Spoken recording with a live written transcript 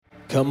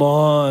Come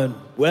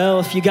on.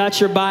 Well, if you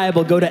got your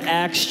Bible, go to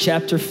Acts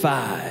chapter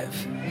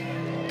 5.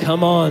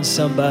 Come on,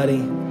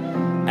 somebody.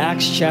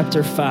 Acts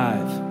chapter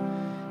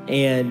 5.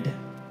 And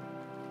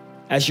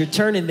as you're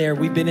turning there,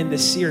 we've been in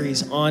this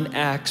series on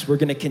Acts. We're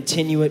going to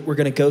continue it. We're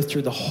going to go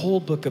through the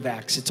whole book of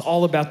Acts. It's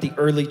all about the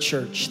early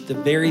church, the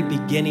very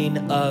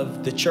beginning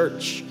of the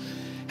church,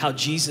 how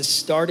Jesus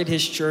started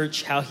his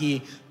church, how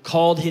he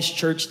called his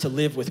church to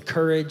live with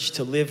courage,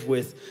 to live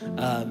with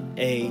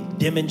a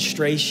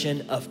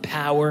demonstration of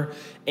power,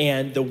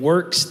 and the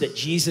works that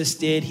Jesus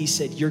did. He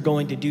said, you're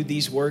going to do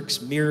these works,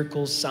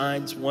 miracles,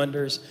 signs,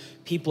 wonders.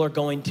 People are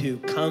going to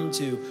come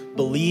to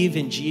believe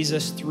in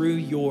Jesus through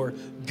your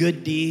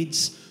good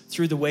deeds,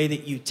 through the way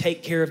that you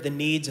take care of the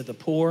needs of the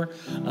poor,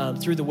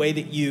 through the way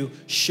that you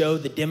show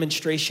the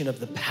demonstration of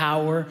the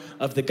power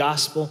of the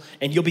gospel,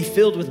 and you'll be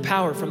filled with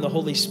power from the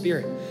Holy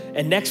Spirit.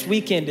 And next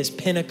weekend is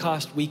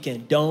Pentecost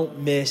weekend.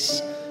 Don't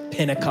miss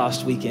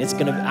Pentecost weekend.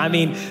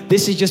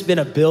 This has just been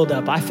a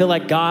buildup. I feel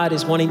like God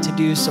is wanting to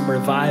do some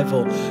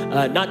revival,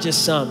 not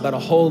just some, but a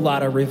whole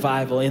lot of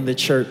revival in the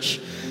church.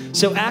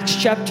 So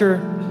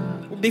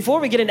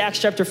before we get into Acts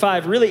chapter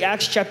 5, really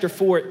Acts chapter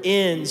 4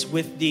 ends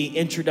with the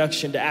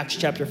introduction to Acts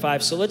chapter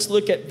 5. So let's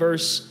look at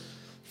verse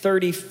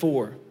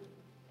 34.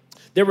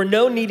 There were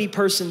no needy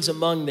persons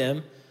among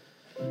them.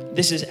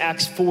 This is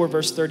Acts 4,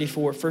 verse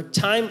 34. From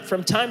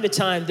time to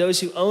time, those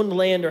who owned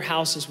land or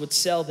houses would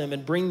sell them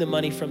and bring the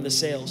money from the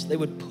sales. They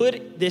would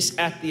put this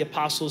at the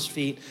apostles'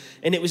 feet,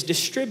 and it was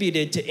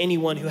distributed to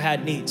anyone who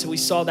had need. So we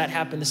saw that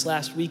happen this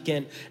last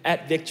weekend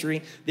at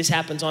Victory. This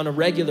happens on a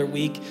regular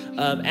week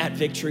at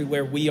Victory,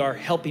 where we are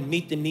helping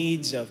meet the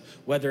needs of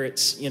whether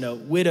it's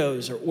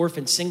widows or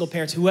orphans, single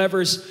parents,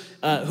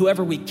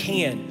 whoever we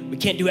can. We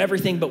can't do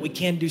everything, but we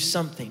can do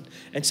something.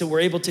 And so we're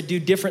able to do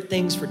different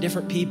things for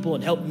different people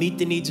and help meet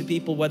the needs of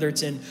people, whether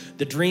it's in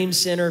the Dream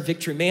Center,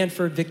 Victory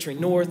Manford, Victory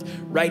North,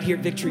 right here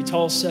at Victory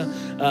Tulsa,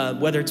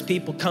 whether it's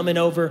people coming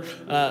over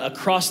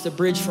across the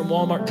bridge from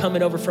Walmart,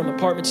 coming over from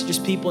apartments,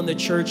 just people in the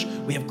church.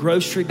 We have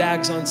grocery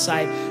bags on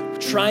site. We're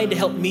trying to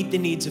help meet the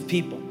needs of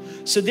people.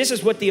 So this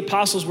is what the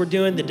apostles were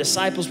doing. The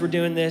disciples were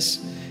doing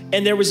this.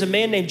 And there was a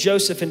man named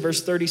Joseph in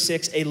verse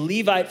 36, a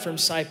Levite from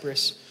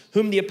Cyprus,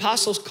 whom the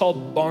apostles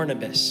called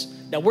Barnabas.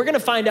 Now, we're going to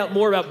find out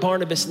more about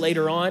Barnabas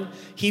later on.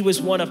 He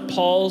was one of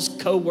Paul's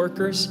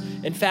co-workers.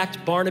 In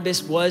fact,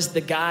 Barnabas was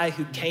the guy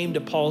who came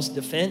to Paul's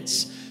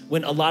defense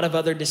when a lot of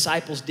other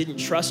disciples didn't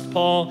trust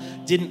Paul,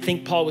 didn't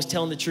think Paul was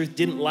telling the truth,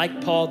 didn't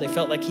like Paul. They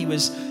felt like he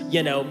was,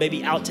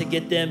 maybe out to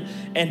get them.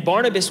 And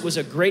Barnabas was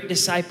a great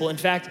disciple. In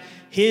fact,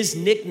 his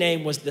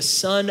nickname was the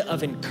Son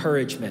of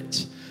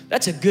Encouragement.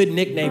 That's a good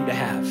nickname to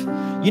have.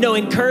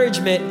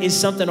 Encouragement is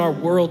something our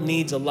world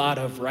needs a lot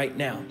of right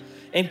now.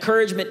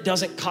 Encouragement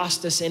doesn't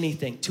cost us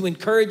anything. To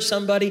encourage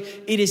somebody,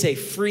 it is a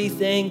free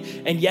thing,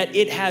 and yet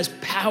it has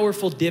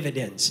powerful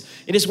dividends.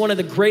 It is one of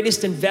the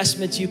greatest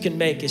investments you can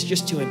make, is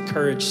just to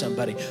encourage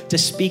somebody, to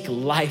speak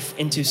life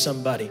into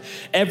somebody.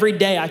 Every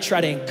day I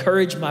try to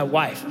encourage my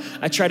wife.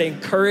 I try to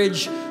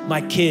encourage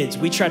my kids.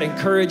 We try to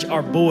encourage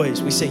our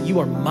boys. We say,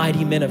 you are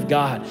mighty men of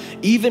God.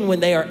 Even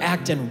when they are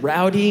acting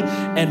rowdy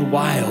and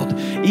wild,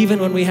 even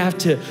when we have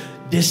to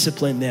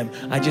discipline them,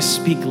 I just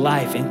speak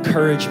life,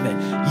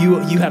 encouragement.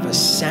 You have a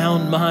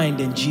sound mind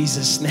in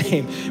Jesus'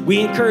 name. We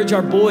encourage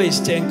our boys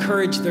to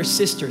encourage their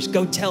sisters.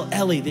 Go tell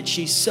Ellie that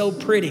she's so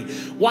pretty.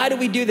 Why do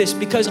we do this?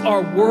 Because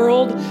our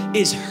world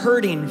is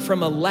hurting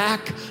from a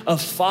lack of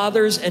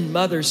fathers and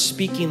mothers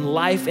speaking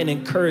life and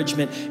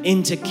encouragement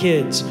into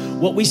kids.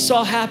 What we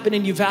saw happen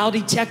in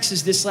Uvalde,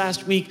 Texas this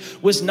last week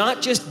was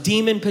not just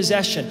demon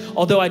possession,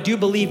 although I do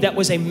believe that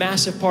was a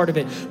massive part of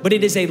it, but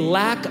it is a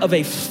lack of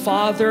a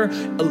father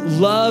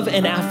love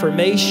and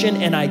affirmation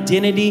and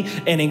identity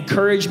and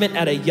encouragement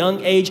at a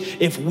young age.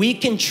 If we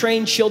can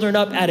train children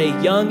up at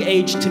a young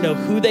age to know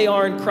who they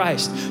are in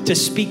Christ, to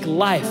speak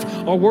life.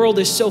 Our world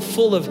is so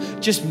full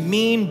of just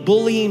mean,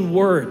 bullying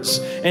words.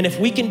 And if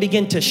we can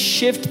begin to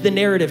shift the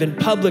narrative in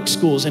public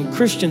schools and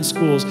Christian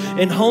schools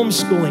and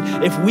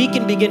homeschooling, if we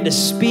can begin to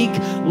speak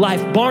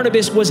life.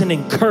 Barnabas was an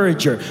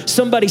encourager.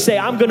 Somebody say,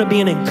 I'm going to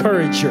be an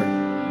encourager.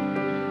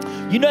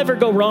 You never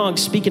go wrong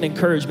speaking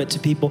encouragement to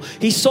people.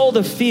 He sold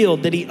a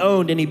field that he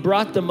owned, and he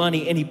brought the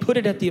money and he put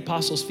it at the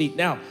apostles' feet.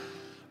 Now,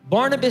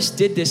 Barnabas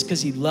did this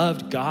because he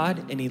loved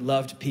God and he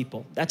loved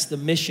people. That's the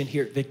mission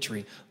here at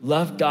Victory.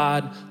 Love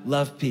God,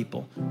 love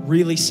people.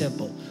 Really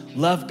simple.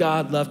 Love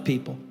God, love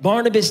people.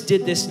 Barnabas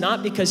did this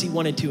not because he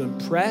wanted to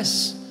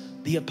impress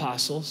the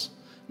apostles,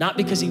 not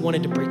because he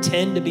wanted to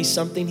pretend to be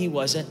something he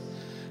wasn't,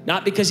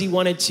 not because he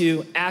wanted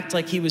to act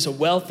like he was a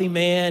wealthy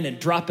man and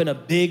dropping a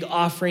big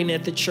offering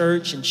at the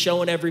church and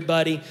showing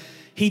everybody.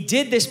 He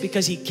did this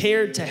because he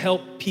cared to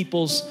help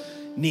people's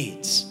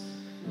needs.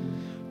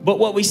 But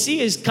what we see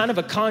is kind of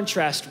a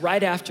contrast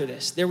right after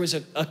this. There was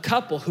a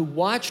couple who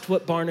watched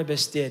what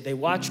Barnabas did. They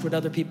watched what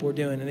other people were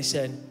doing, and they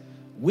said,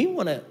 we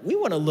want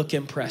to look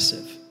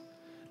impressive.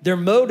 Their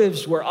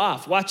motives were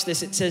off. Watch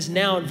this. It says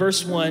now in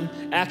verse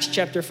 1, Acts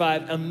chapter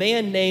 5, a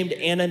man named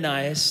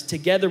Ananias,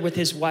 together with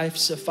his wife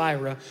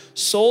Sapphira,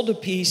 sold a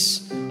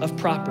piece of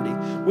property.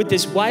 With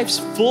his wife's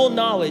full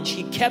knowledge,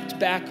 he kept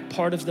back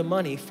part of the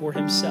money for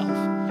himself.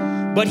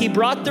 But he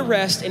brought the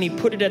rest and he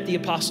put it at the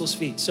apostles'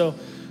 feet. So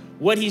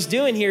what he's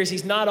doing here is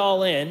he's not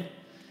all in.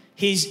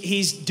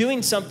 He's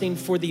doing something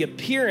for the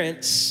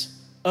appearance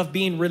of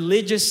being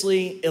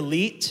religiously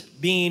elite,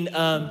 being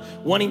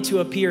wanting to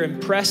appear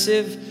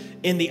impressive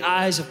in the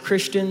eyes of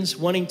Christians,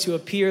 wanting to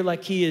appear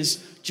like he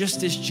is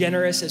just as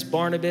generous as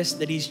Barnabas,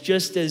 that he's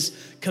just as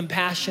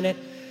compassionate.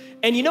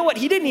 And you know what?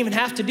 He didn't even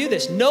have to do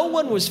this. No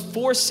one was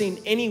forcing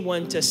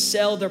anyone to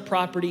sell their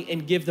property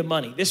and give the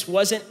money. This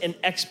wasn't an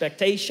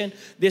expectation.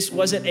 This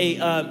wasn't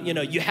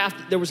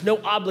there was no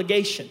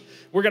obligation.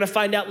 We're going to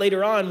find out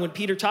later on when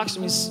Peter talks to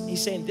him,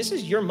 he's saying, this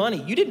is your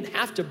money. You didn't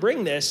have to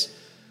bring this.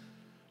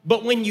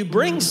 But when you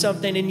bring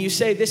something and you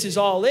say, this is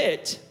all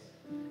it,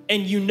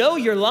 and you know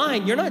you're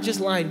lying, you're not just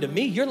lying to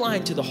me, you're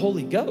lying to the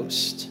Holy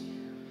Ghost.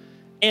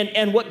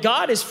 And what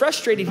God is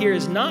frustrated here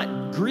is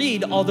not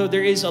greed, although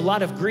there is a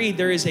lot of greed,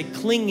 there is a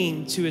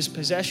clinging to his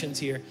possessions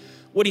here.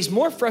 What he's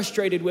more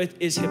frustrated with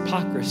is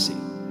hypocrisy,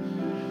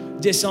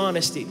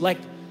 dishonesty. Like,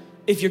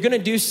 if you're gonna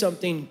do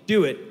something,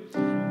 do it.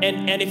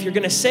 And if you're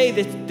gonna say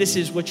that this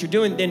is what you're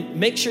doing, then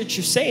make sure that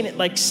you're saying it,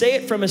 like say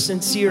it from a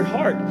sincere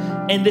heart.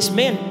 And this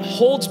man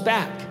holds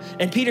back.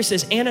 And Peter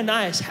says,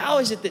 Ananias, how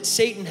is it that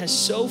Satan has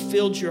so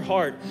filled your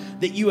heart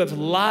that you have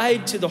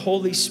lied to the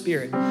Holy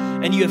Spirit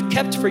and you have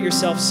kept for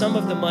yourself some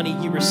of the money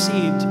you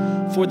received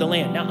for the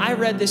land? Now, I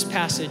read this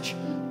passage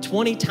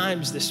 20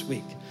 times this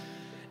week,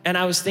 and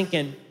I was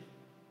thinking,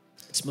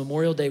 it's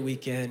Memorial Day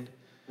weekend,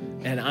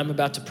 and I'm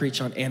about to preach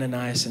on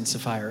Ananias and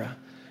Sapphira.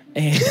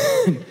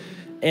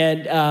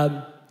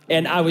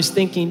 And I was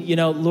thinking,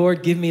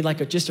 Lord, give me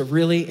just a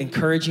really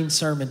encouraging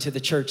sermon to the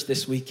church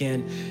this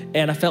weekend.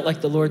 And I felt like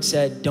the Lord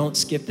said, don't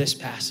skip this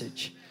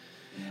passage.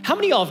 How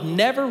many of y'all have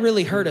never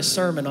really heard a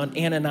sermon on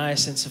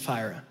Ananias and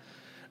Sapphira?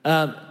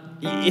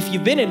 If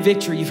you've been in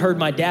Victory, you've heard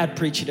my dad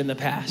preach it in the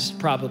past,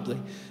 probably.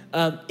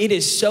 It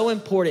is so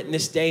important in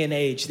this day and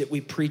age that we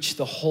preach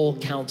the whole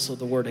counsel of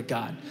the Word of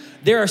God.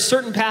 There are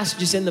certain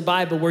passages in the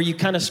Bible where you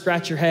kind of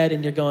scratch your head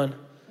and you're going,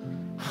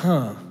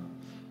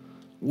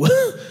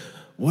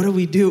 what do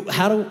we do?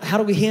 How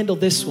do we handle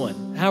this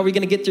one? How are we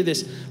going to get through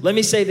this? Let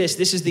me say this.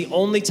 This is the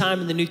only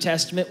time in the New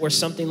Testament where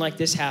something like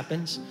this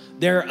happens.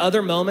 There are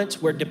other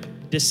moments where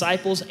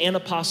disciples and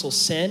apostles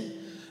sin.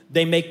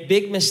 They make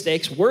big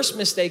mistakes, worse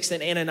mistakes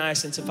than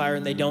Ananias and Sapphira,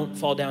 and they don't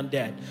fall down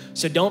dead.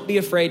 So don't be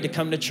afraid to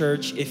come to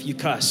church if you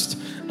cussed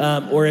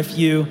or if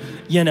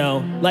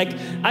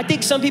I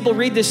think some people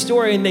read this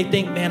story and they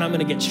think, man, I'm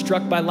going to get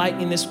struck by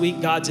lightning this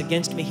week. God's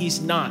against me.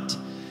 He's not.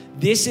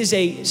 This is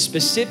a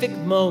specific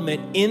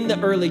moment in the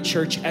early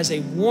church as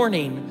a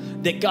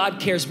warning that God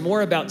cares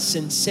more about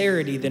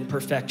sincerity than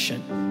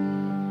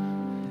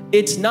perfection.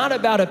 It's not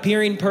about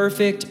appearing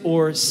perfect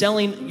or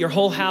selling your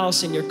whole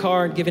house and your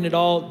car and giving it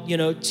all,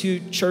 to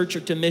church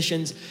or to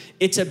missions.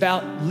 It's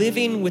about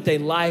living with a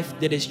life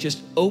that is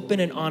just open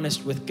and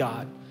honest with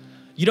God.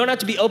 You don't have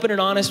to be open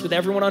and honest with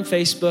everyone on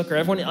Facebook or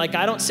everyone.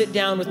 I don't sit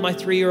down with my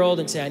 3-year-old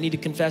and say, I need to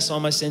confess all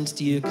my sins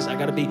to you because I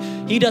got to be.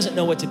 He doesn't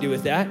know what to do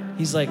with that.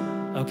 He's like,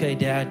 okay,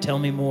 Dad, tell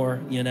me more,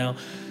 My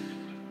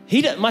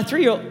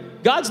 3-year-old,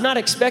 God's not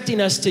expecting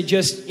us to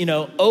just,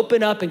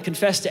 open up and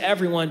confess to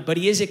everyone, but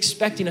he is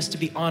expecting us to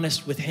be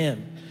honest with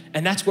him.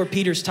 And that's where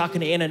Peter's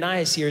talking to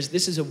Ananias here.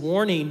 This is a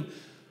warning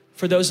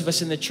for those of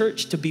us in the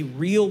church to be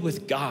real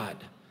with God.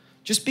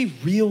 Just be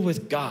real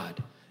with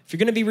God. If you're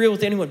going to be real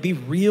with anyone, be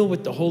real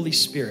with the Holy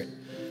Spirit.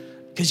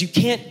 Because you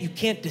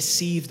can't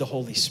deceive the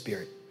Holy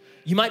Spirit.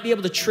 You might be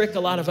able to trick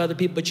a lot of other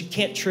people, but you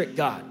can't trick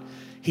God.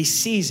 He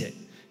sees it.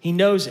 He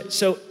knows it.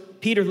 So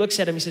Peter looks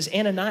at him. He says,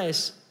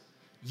 Ananias,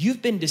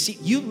 you've been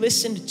deceived. You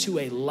listened to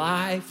a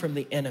lie from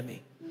the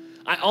enemy.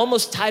 I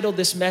almost titled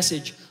this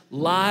message,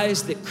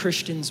 Lies That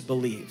Christians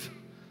Believe.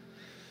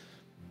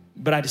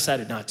 But I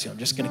decided not to. I'm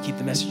just going to keep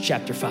the message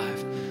chapter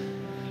 5.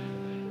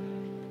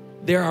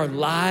 There are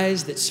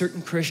lies that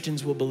certain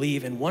Christians will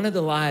believe. And one of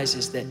the lies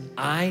is that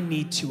I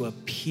need to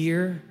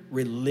appear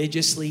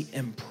religiously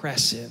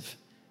impressive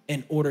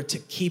in order to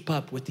keep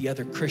up with the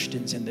other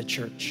Christians in the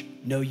church.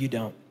 No, you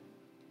don't.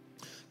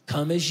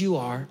 Come as you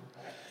are,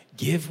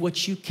 give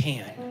what you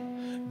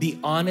can, be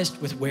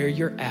honest with where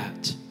you're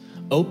at,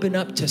 open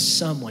up to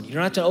someone. You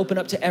don't have to open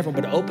up to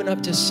everyone, but open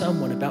up to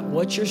someone about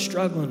what you're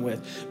struggling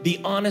with. Be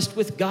honest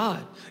with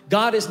God.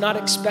 God is not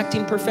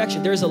expecting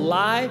perfection. There's a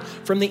lie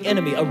from the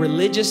enemy, a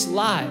religious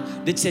lie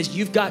that says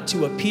you've got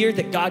to appear,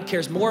 that God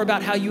cares more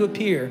about how you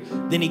appear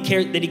than he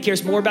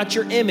cares more about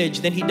your image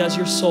than he does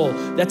your soul.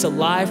 That's a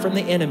lie from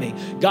the enemy.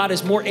 God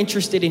is more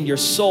interested in your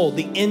soul,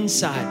 the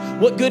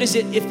inside. What good is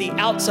it if the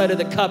outside of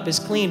the cup is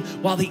clean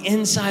while the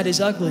inside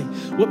is ugly?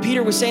 What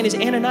Peter was saying is,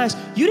 Ananias,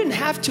 you didn't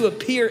have to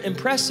appear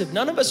impressive.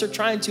 None of us are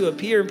trying to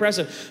appear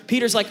impressive.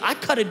 Peter's like, I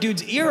cut a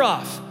dude's ear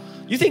off.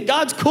 You think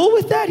God's cool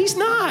with that? He's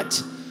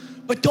not.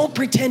 But don't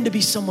pretend to be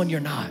someone you're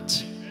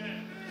not.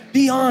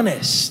 Be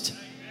honest.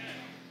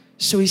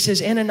 So he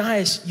says,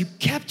 Ananias, you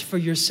kept for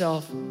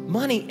yourself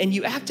money and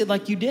you acted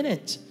like you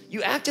didn't.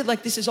 You acted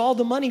like this is all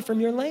the money from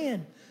your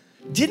land.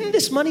 Didn't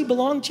this money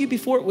belong to you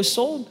before it was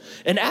sold?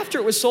 And after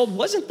it was sold,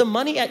 wasn't the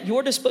money at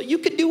your disposal? You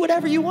could do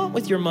whatever you want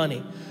with your money.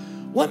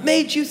 What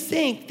made you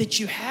think that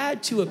you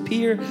had to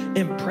appear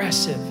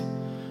impressive?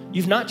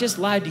 You've not just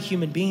lied to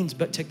human beings,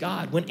 but to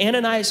God. When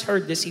Ananias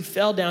heard this, he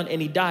fell down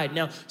and he died.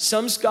 Now,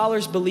 some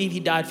scholars believe he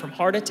died from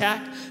heart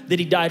attack, that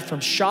he died from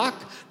shock,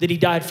 that he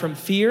died from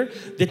fear,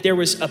 that there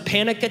was a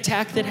panic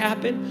attack that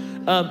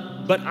happened.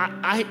 But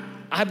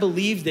I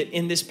believe that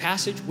in this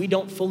passage, we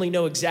don't fully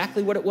know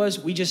exactly what it was.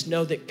 We just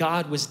know that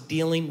God was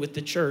dealing with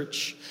the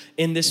church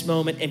in this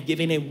moment and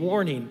giving a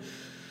warning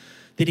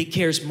that he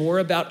cares more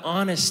about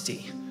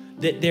honesty,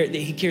 that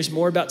he cares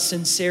more about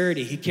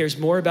sincerity, he cares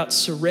more about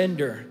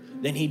surrender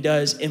than he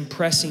does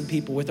impressing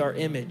people with our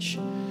image.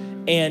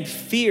 And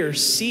fear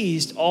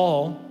seized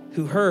all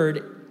who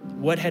heard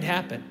what had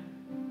happened.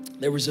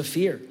 There was a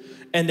fear.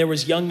 And there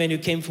was young men who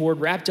came forward,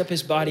 wrapped up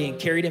his body and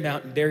carried him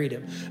out and buried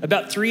him.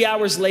 About 3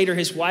 hours later,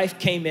 his wife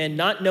came in,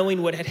 not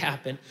knowing what had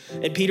happened.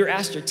 And Peter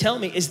asked her, tell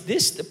me, is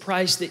this the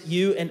price that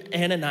you and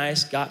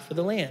Ananias got for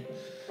the land?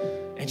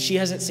 And she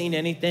hasn't seen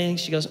anything.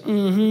 She goes,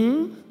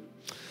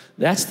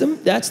 that's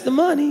the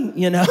money,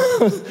 you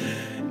know?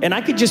 And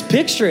I could just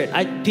picture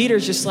it.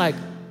 Peter's just like,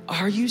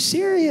 are you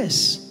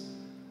serious?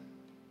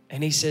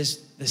 And he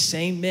says, the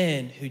same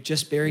men who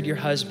just buried your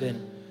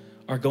husband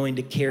are going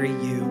to carry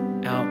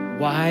you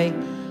out. Why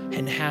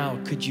and how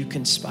could you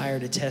conspire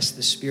to test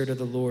the Spirit of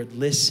the Lord?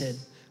 Listen,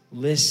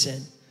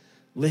 listen,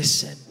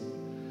 listen,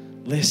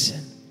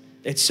 listen.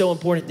 It's so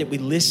important that we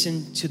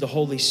listen to the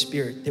Holy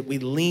Spirit, that we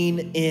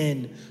lean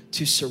in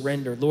to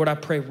surrender. Lord, I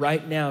pray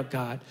right now,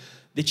 God,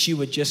 that you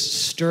would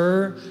just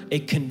stir a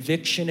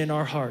conviction in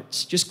our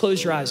hearts. Just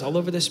close your eyes all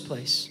over this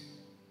place.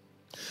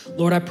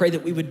 Lord, I pray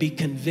that we would be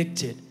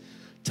convicted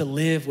to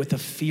live with a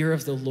fear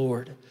of the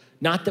Lord.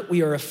 Not that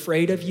we are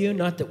afraid of you,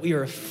 not that we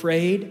are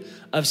afraid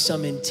of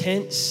some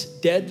intense,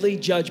 deadly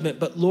judgment,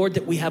 but Lord,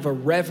 that we have a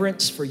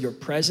reverence for your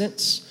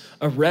presence,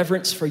 a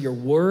reverence for your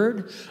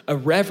word, a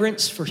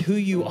reverence for who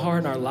you are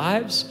in our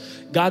lives.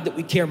 God, that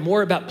we care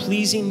more about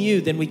pleasing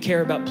you than we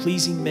care about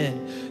pleasing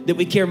men. That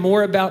we care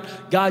more about,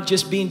 God,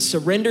 just being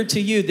surrendered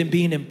to you than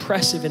being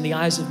impressive in the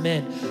eyes of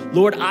men.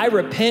 Lord, I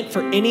repent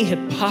for any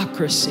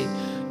hypocrisy,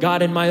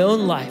 God, in my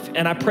own life.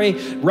 And I pray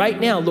right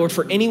now, Lord,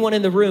 for anyone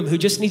in the room who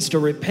just needs to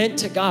repent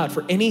to God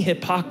for any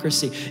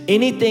hypocrisy,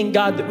 anything,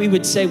 God, that we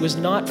would say was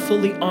not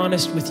fully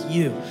honest with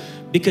you.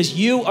 Because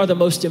you are the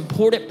most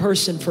important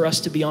person for us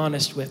to be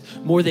honest with,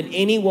 more than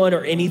anyone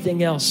or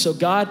anything else. So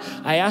God,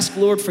 I ask,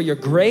 Lord, for your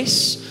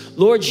grace,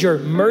 Lord, your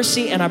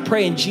mercy, and I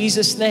pray in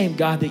Jesus' name,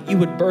 God, that you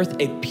would birth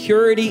a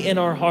purity in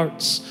our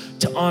hearts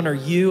to honor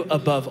you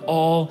above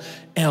all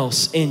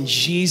else. In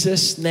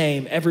Jesus'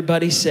 name,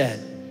 everybody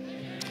said,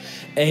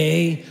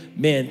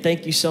 amen.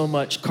 Thank you so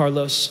much,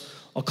 Carlos.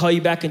 I'll call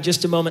you back in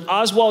just a moment.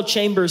 Oswald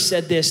Chambers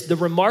said this: the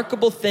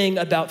remarkable thing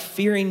about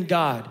fearing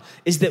God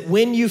is that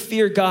when you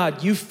fear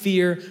God, you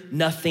fear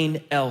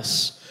nothing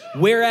else.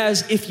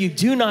 Whereas if you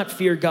do not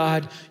fear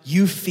God,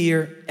 you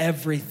fear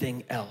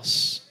everything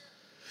else.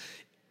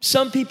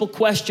 Some people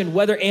question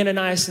whether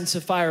Ananias and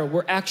Sapphira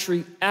were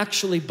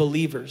actually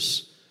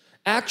believers,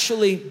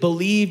 actually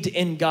believed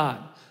in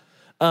God.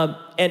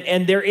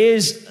 And there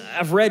is,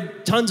 I've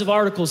read tons of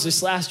articles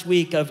this last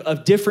week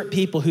of different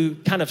people who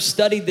kind of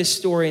studied this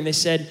story, and they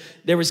said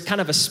there was kind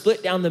of a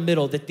split down the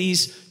middle, that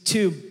these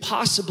two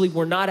possibly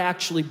were not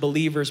actually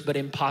believers, but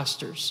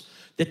imposters,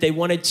 that they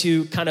wanted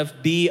to kind of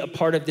be a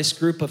part of this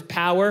group of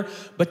power,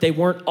 but they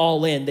weren't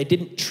all in. They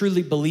didn't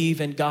truly believe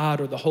in God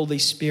or the Holy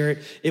Spirit.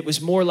 It was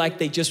more like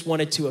they just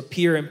wanted to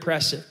appear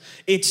impressive.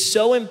 It's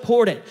so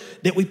important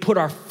that we put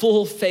our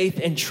full faith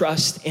and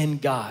trust in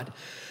God.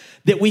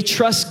 That we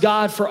trust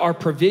God for our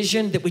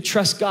provision, that we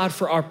trust God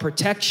for our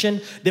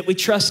protection, that we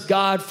trust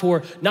God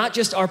for not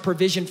just our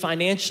provision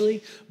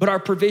financially, but our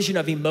provision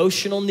of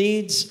emotional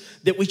needs,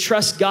 that we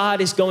trust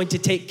God is going to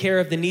take care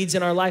of the needs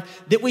in our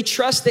life, that we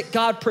trust that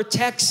God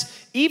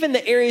protects even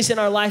the areas in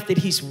our life that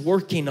he's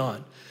working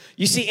on.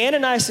 You see,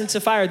 Ananias and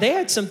Sapphira, they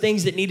had some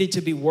things that needed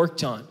to be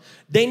worked on.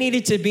 They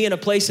needed to be in a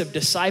place of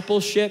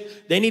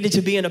discipleship. They needed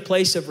to be in a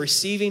place of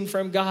receiving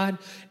from God.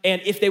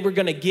 And if they were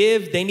going to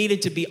give, they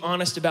needed to be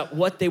honest about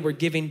what they were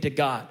giving to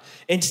God.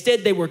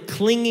 Instead, they were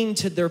clinging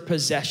to their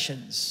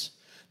possessions.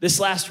 This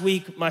last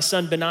week, my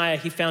son Benaiah,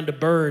 he found a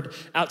bird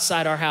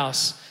outside our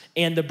house.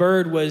 And the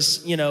bird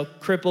was,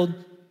 crippled.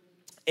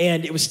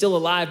 And it was still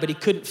alive, but he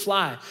couldn't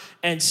fly.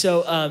 And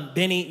so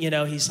Benny,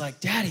 he's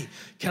like, Daddy,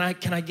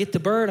 can I get the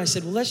bird? I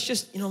said, well,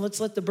 let's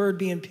let the bird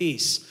be in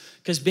peace.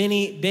 Because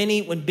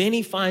Benny, when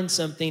Benny finds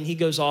something, he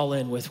goes all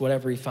in with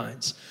whatever he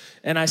finds.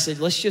 And I said,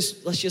 let's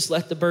just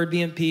let the bird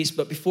be in peace.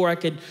 But before I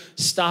could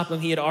stop him,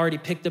 he had already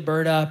picked the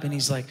bird up, and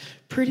he's like,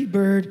 pretty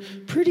bird,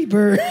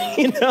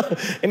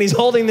 and he's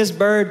holding this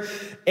bird.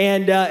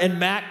 And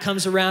Mac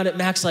comes around, and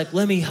Mac's like,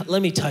 let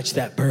me touch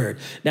that bird.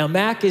 Now,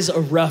 Mac is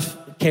a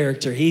rough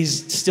character.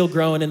 He's still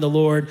growing in the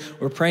Lord.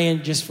 We're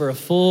praying just for a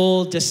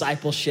full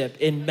discipleship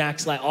in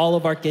Mac's life, all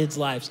of our kids'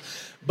 lives.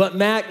 But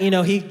Mac,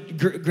 he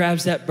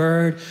grabs that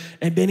bird,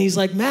 and Benny's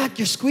like, Mac,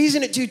 you're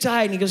squeezing it too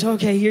tight. And he goes,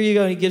 okay, here you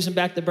go. And he gives him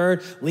back the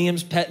bird.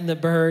 Liam's petting the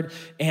bird.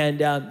 And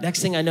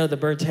next thing I know, the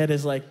bird's head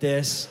is like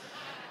this.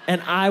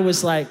 And I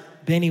was like,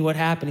 Benny, what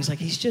happened? He's like,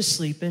 he's just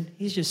sleeping.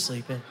 He's just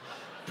sleeping.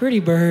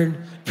 Pretty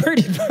bird,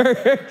 pretty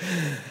bird.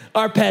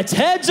 Our pets'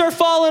 heads are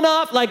falling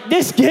off. Like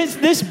this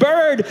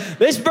bird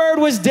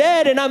was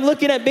dead. And I'm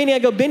looking at Benny. I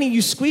go, Benny,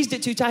 you squeezed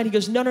it too tight. He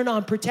goes, no,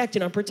 I'm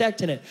protecting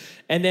it.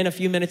 And then a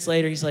few minutes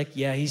later, he's like,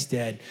 yeah, he's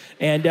dead.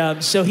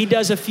 And so he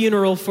does a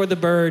funeral for the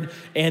bird,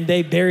 and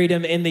they buried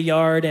him in the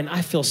yard. And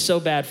I feel so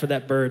bad for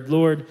that bird.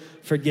 Lord,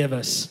 forgive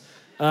us.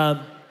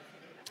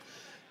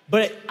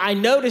 But I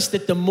noticed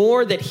that the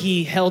more that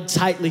he held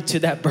tightly to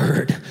that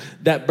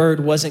bird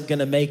wasn't going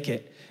to make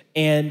it.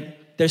 And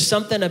there's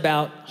something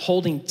about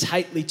holding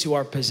tightly to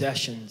our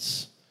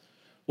possessions.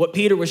 What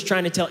Peter was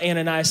trying to tell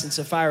Ananias and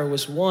Sapphira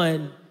was,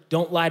 one,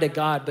 don't lie to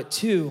God, but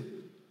two,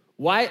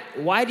 why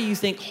do you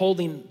think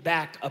holding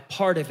back a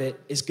part of it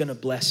is going to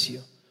bless you?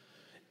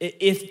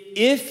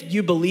 If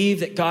you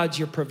believe that God's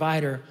your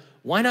provider,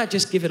 why not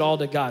just give it all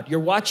to God? You're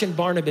watching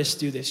Barnabas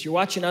do this. You're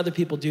watching other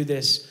people do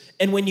this.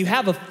 And when you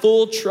have a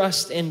full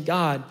trust in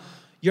God,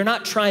 you're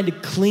not trying to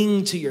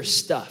cling to your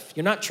stuff.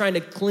 You're not trying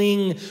to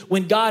cling.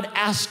 When God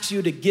asks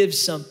you to give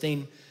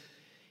something,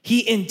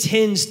 he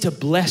intends to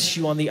bless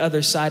you on the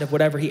other side of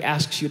whatever he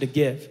asks you to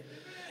give.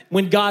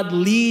 When God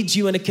leads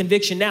you in a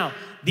conviction. Now,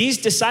 these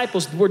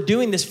disciples were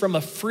doing this from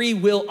a free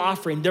will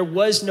offering. There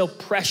was no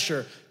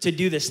pressure to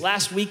do this.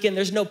 Last weekend,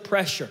 there's no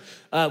pressure.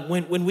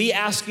 When we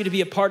ask you to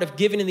be a part of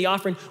giving in the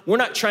offering, we're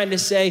not trying to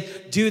say,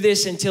 do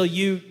this until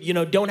you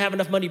don't have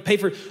enough money to pay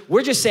for it.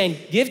 We're just saying,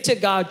 give to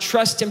God,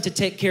 trust him to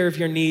take care of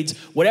your needs.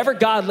 Whatever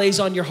God lays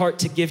on your heart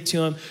to give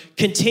to him,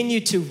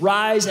 continue to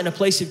rise in a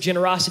place of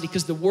generosity,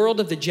 because the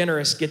world of the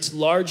generous gets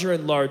larger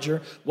and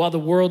larger, while the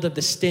world of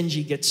the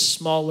stingy gets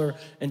smaller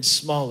and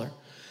smaller.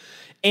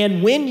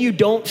 And when you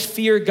don't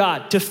fear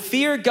God, to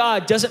fear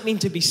God doesn't mean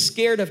to be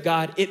scared of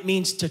God. It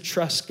means to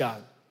trust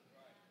God.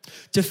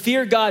 To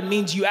fear God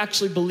means you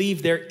actually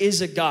believe there is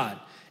a God,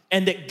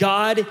 and that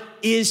God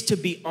is to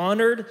be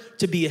honored,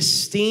 to be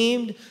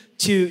esteemed,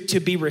 to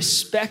be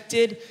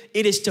respected.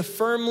 It is to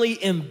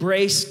firmly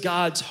embrace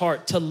God's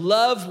heart, to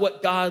love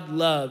what God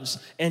loves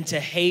and to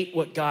hate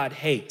what God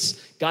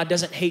hates. God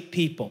doesn't hate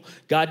people.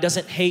 God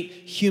doesn't hate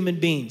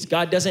human beings.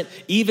 God doesn't,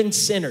 even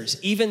sinners,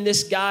 even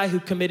this guy who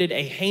committed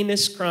a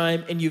heinous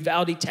crime in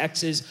Uvalde,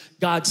 Texas,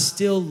 God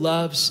still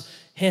loves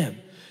him.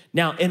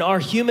 Now, in our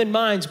human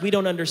minds, we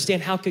don't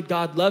understand, how could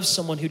God love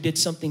someone who did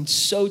something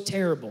so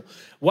terrible?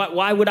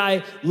 Why would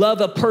I love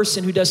a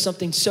person who does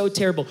something so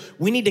terrible?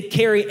 We need to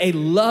carry a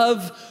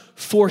love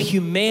for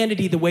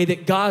humanity the way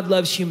that God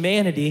loves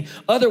humanity.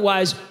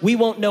 Otherwise, we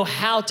won't know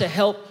how to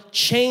help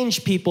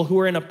change people who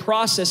are in a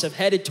process of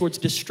headed towards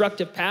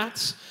destructive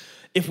paths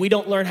if we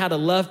don't learn how to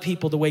love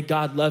people the way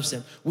God loves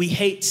them. We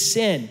hate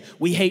sin.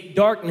 We hate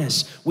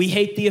darkness. We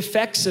hate the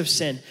effects of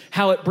sin,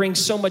 how it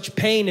brings so much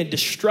pain and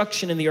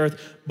destruction in the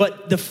earth.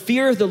 But the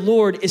fear of the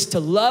Lord is to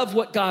love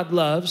what God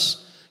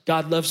loves.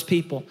 God loves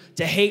people.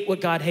 To hate what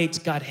God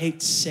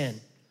hates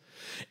sin.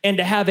 And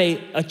to have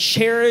a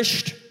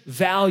cherished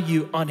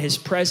value on his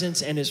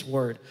presence and his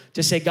word.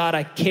 To say, God,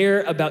 I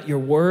care about your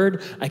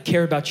word. I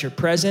care about your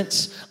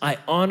presence. I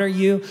honor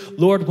you.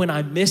 Lord, when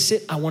I miss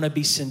it, I want to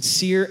be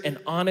sincere and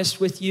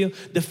honest with you.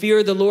 The fear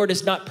of the Lord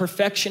is not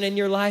perfection in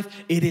your life.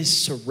 It is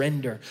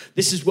surrender.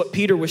 This is what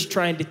Peter was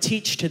trying to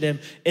teach to them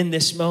in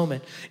this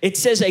moment. It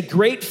says a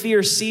great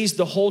fear seized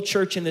the whole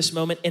church in this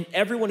moment and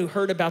everyone who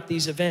heard about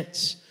these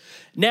events.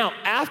 Now,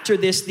 after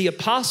this, the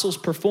apostles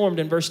performed,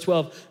 in verse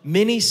 12,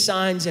 many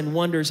signs and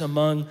wonders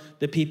among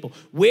the people.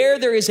 Where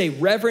there is a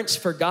reverence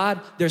for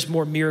God, there's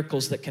more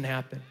miracles that can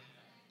happen.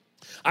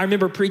 I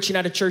remember preaching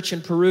at a church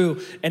in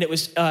Peru, and it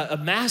was a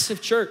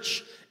massive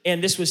church.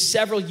 And this was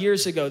several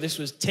years ago. This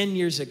was 10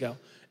 years ago.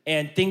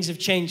 And things have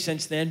changed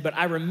since then. But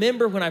I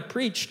remember when I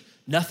preached,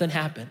 nothing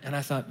happened. And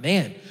I thought,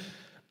 man,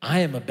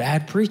 I am a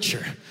bad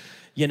preacher.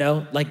 You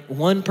know, like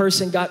one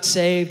person got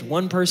saved,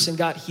 one person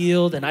got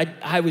healed, and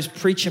I was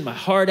preaching my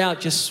heart out,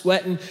 just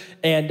sweating,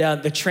 and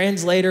the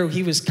translator,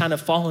 he was kind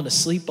of falling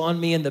asleep on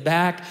me in the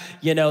back,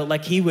 you know,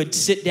 like he would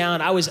sit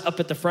down. I was up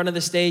at the front of the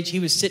stage. He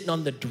was sitting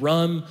on the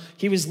drum.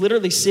 He was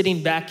literally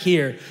sitting back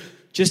here,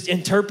 just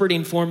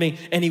interpreting for me,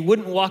 and he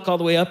wouldn't walk all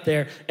the way up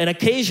there, and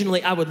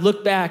occasionally I would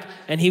look back,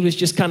 and he was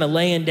just kind of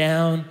laying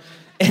down.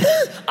 And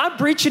I'm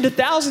preaching to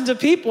thousands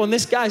of people, and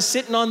this guy's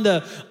sitting on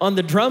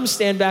the drum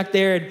stand back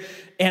there,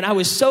 and I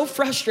was so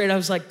frustrated. I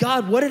was like,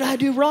 God, what did I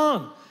do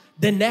wrong?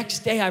 The next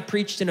day I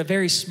preached in a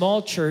very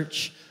small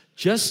church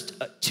just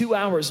 2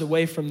 hours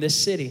away from this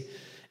city.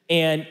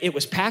 And it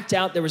was packed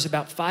out. There was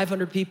about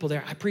 500 people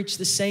there. I preached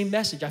the same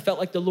message. I felt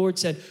like the Lord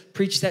said,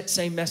 preach that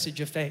same message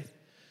of faith.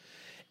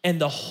 And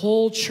the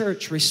whole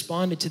church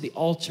responded to the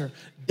altar.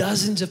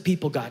 Dozens of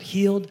people got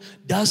healed.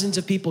 Dozens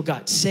of people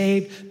got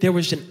saved. There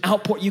was an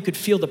outpour. You could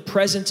feel the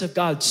presence of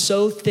God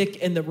so thick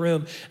in the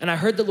room. And I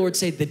heard the Lord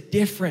say, the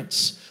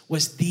difference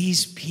was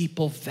these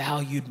people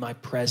valued my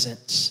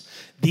presence.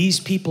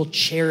 These people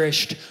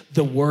cherished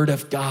the word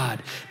of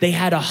God. They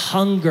had a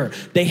hunger.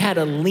 They had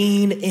a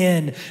lean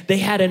in. They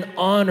had an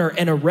honor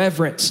and a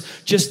reverence.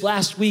 Just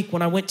last week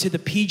when I went to the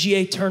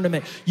PGA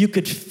tournament, you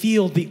could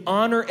feel the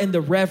honor and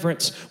the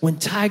reverence when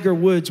Tiger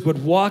Woods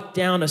would walk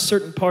down a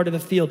certain part of the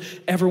field.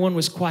 Everyone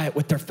was quiet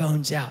with their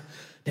phones out.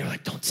 They were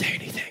like, don't say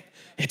anything.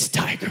 It's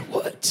Tiger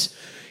Woods.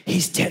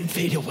 He's 10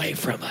 feet away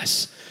from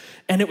us.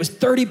 And it was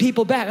 30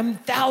 people back.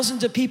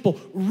 Thousands of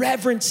people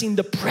reverencing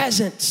the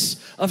presence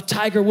of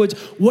Tiger Woods.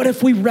 What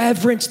if we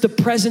reverence the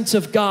presence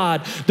of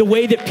God the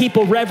way that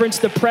people reverence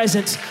the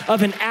presence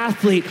of an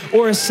athlete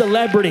or a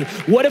celebrity?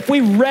 What if we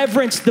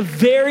reverence the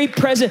very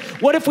presence?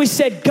 What if we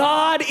said,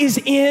 God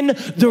is in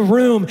the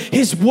room.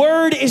 His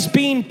word is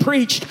being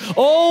preached.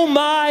 Oh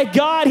my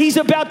God, he's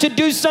about to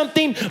do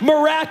something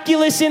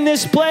miraculous in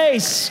this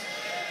place.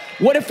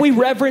 What if we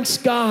reverence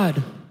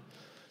God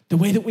the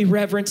way that we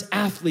reverence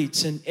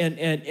athletes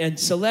and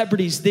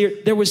celebrities?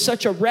 There was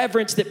such a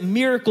reverence that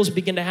miracles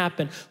begin to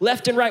happen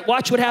left and right.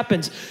 Watch what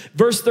happens.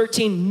 Verse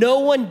 13, no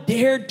one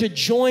dared to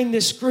join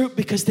this group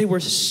because they were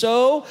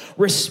so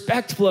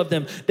respectful of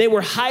them. They were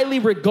highly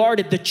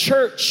regarded. The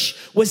church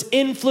was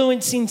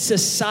influencing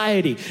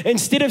society.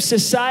 Instead of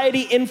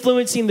society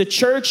influencing the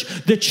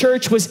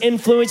church was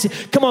influencing.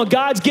 Come on,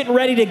 God's getting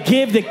ready to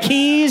give the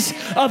keys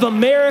of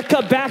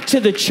America back to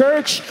the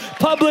church.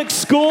 Public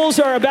schools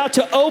are about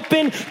to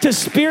open to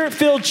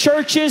spirit-filled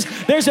churches.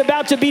 There's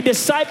about to be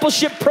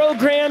discipleship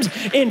programs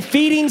in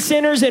feeding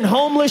centers, in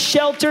homeless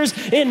shelters,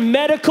 in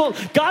medical.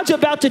 God's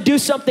about to do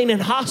something in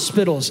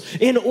hospitals,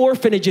 in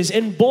orphanages,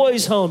 in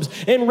boys' homes,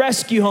 in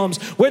rescue homes,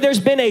 where there's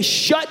been a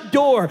shut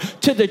door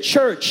to the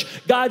church.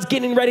 God's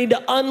getting ready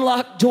to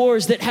unlock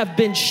doors that have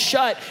been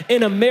shut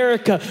in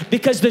America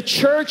because the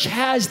church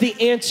has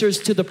the answers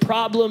to the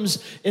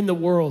problems in the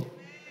world.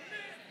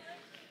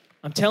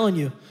 I'm telling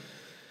you.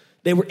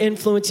 They were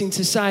influencing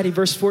society.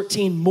 Verse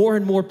 14, more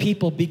and more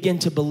people begin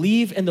to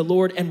believe in the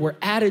Lord and were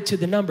added to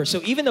the number.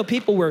 So even though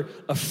people were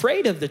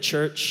afraid of the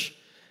church,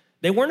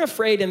 they weren't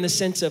afraid in the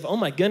sense of, oh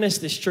my goodness,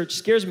 this church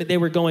scares me. They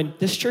were going,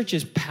 this church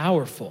is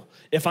powerful.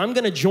 If I'm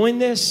going to join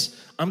this,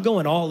 I'm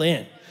going all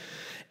in.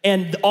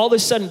 And all of a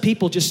sudden,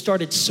 people just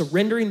started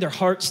surrendering their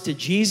hearts to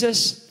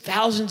Jesus.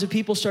 Thousands of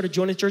people started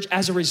joining the church.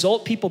 As a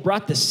result, people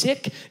brought the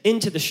sick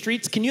into the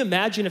streets. Can you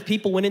imagine if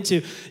people went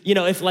into,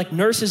 if like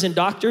nurses and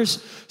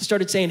doctors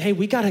started saying, hey,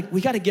 we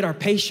gotta get our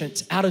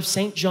patients out of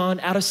St. John,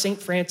 out of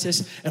St.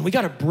 Francis, and we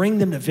gotta bring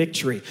them to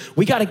Victory.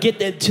 We gotta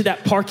get to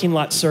that parking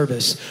lot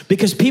service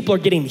because people are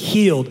getting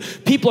healed.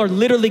 People are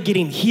literally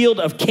getting healed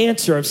of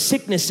cancer, of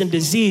sickness and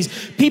disease.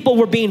 People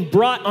were being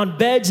brought on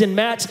beds and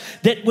mats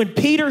that when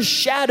Peter's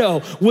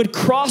shadow would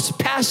cross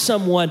past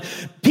someone,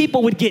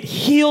 people would get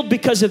healed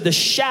because of the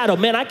shadow.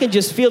 Man, I can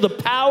just feel the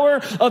power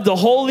of the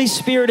Holy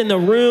Spirit in the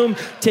room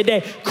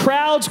today.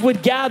 Crowds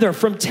would gather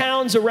from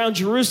towns around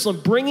Jerusalem,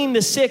 bringing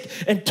the sick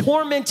and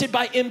tormented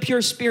by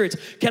impure spirits.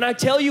 Can I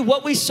tell you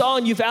what we saw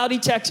in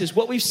Uvalde, Texas,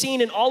 what we've seen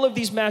in all of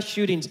these mass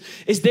shootings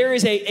is there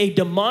is a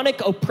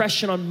demonic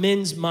oppression on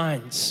men's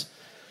minds.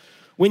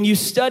 When you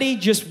study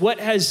just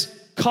what has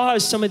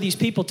caused some of these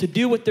people to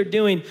do what they're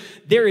doing,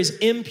 there is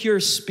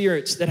impure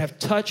spirits that have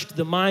touched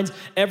the minds.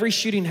 Every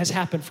shooting has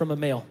happened from a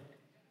male.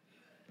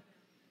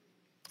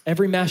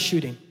 Every mass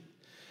shooting.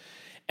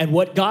 And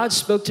what God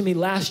spoke to me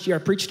last year, I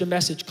preached a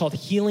message called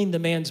Healing the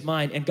Man's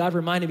Mind. And God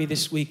reminded me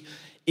this week,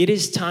 it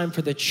is time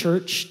for the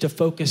church to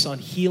focus on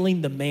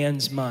healing the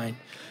man's mind.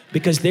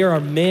 Because there are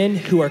men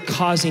who are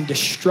causing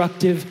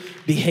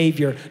destructive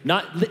behavior.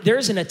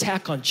 There's an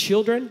attack on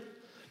children.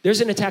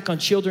 There's an attack on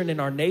children in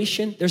our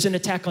nation. There's an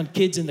attack on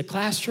kids in the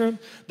classroom.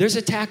 There's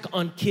an attack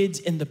on kids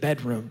in the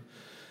bedroom.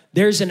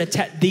 There's an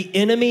attack. The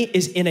enemy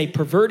is in a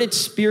perverted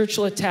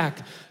spiritual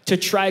attack to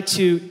try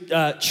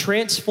to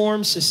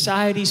transform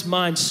society's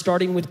minds,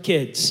 starting with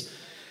kids.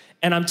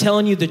 And I'm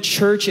telling you, the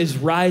church is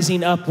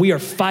rising up. We are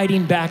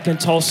fighting back in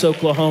Tulsa,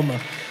 Oklahoma.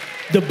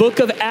 The book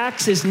of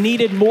Acts is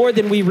needed more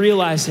than we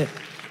realize it.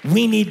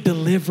 We need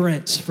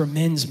deliverance for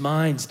men's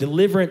minds,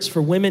 deliverance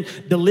for women,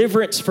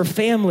 deliverance for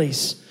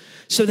families.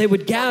 So they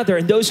would gather,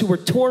 and those who were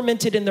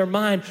tormented in their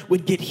mind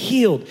would get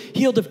healed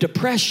of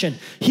depression,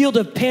 healed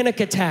of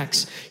panic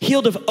attacks,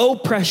 healed of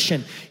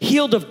oppression,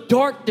 healed of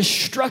dark,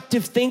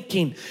 destructive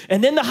thinking.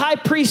 And then the high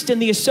priest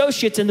and the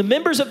associates and the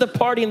members of the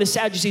party and the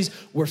Sadducees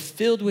were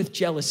filled with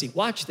jealousy.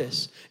 Watch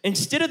this.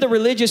 Instead of the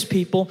religious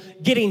people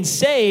getting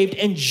saved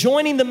and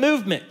joining the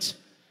movement,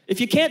 if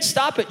you can't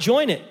stop it,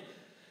 join it.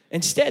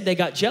 Instead, they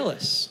got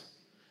jealous.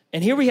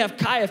 And here we have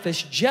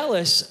Caiaphas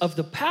jealous of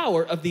the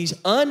power of these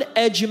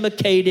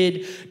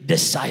uneducated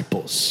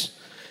disciples.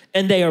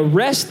 And they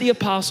arrest the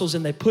apostles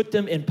and they put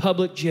them in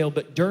public jail,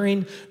 but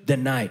during the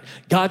night.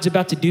 God's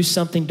about to do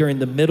something during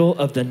the middle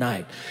of the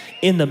night.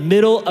 In the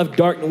middle of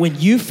darkness, when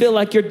you feel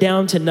like you're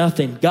down to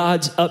nothing,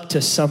 God's up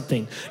to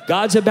something.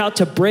 God's about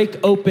to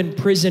break open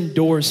prison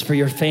doors for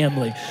your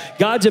family.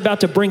 God's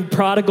about to bring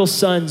prodigal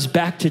sons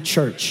back to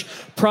church.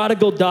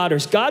 Prodigal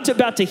daughters. God's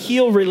about to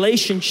heal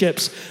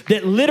relationships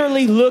that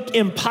literally look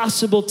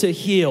impossible to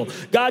heal.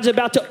 God's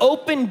about to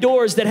open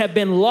doors that have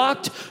been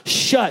locked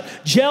shut.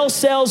 Jail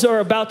cells are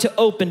about to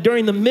open.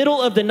 During the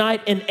middle of the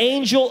night, an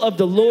angel of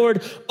the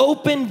Lord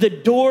opened the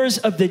doors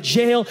of the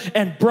jail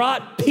and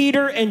brought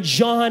Peter and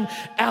John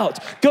out.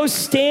 Go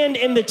stand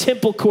in the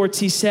temple courts,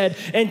 he said,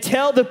 and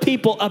tell the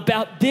people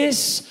about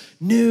this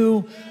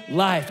new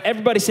life.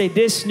 Everybody say,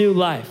 this new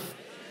life.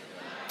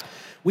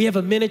 We have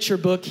a miniature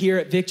book here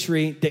at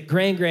Victory that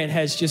Gran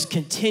has just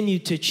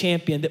continued to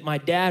champion, that my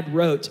dad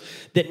wrote,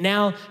 that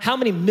now, how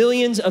many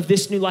millions of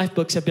This New Life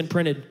books have been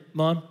printed,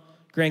 Mom,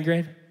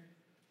 Gran?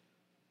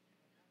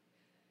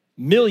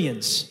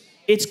 Millions.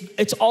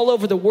 It's all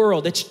over the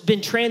world. It's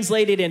been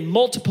translated in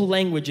multiple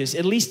languages,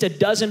 at least a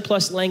dozen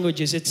plus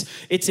languages.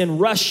 It's in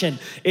Russian.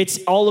 It's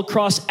all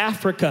across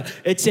Africa.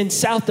 It's in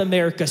South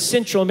America,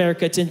 Central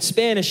America. It's in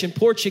Spanish and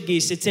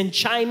Portuguese. It's in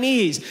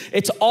Chinese.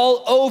 It's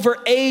all over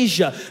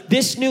Asia.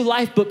 This New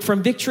Life book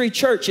from Victory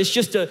Church is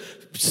just a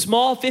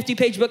small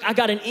 50-page book. I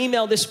got an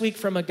email this week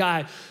from a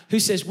guy who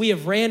says, we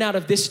have ran out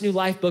of This New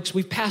Life books.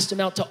 We've passed them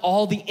out to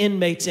all the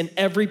inmates in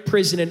every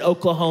prison in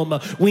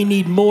Oklahoma. We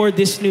need more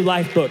This New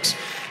Life books.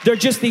 They're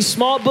just these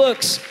small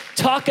books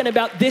talking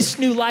about this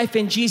new life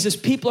in Jesus.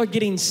 People are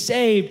getting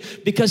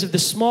saved because of the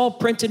small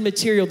printed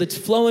material that's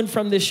flowing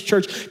from this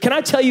church. Can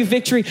I tell you,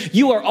 Victory,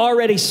 you are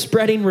already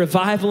spreading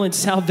revival and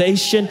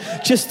salvation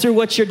just through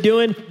what you're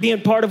doing,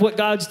 being part of what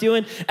God's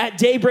doing. At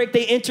daybreak,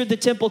 they entered the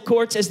temple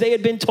courts as they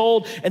had been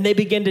told, and they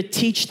began to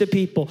teach the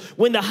people.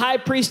 When the high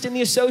priest and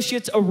the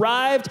associates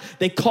arrived,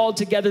 they called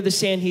together the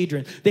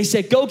Sanhedrin. They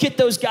said, go get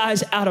those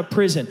guys out of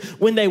prison.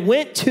 When they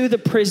went to the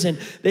prison,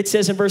 it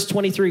says in verse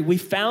 23, we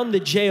found the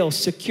jail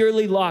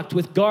securely locked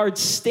with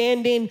guards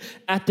standing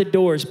at the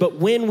doors. But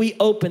when we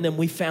opened them,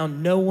 we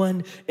found no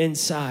one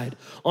inside.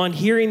 On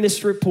hearing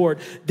this report,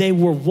 they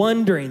were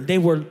wondering, they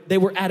were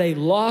at a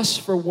loss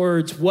for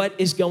words. What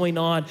is going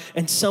on?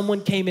 And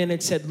someone came in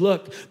and said,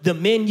 look, the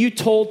men you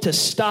told to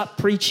stop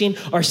preaching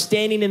are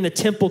standing in the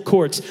temple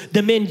courts.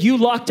 The men you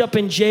locked up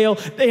in jail,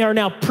 they are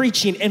now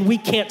preaching, and we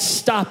can't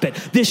stop it.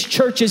 This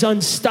church is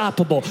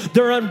unstoppable.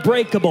 They're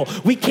unbreakable.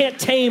 We can't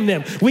tame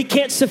them. We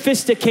can't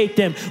sophisticate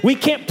them. We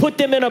can't put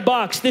them in a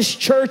box. This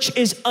church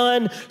is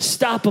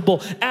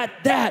unstoppable. At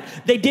that,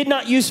 they did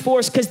not use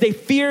force because they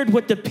feared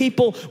what the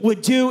people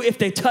would do if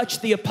they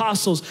touched the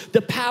apostles.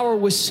 The power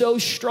was so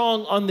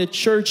strong on the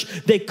church,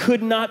 they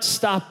could not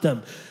stop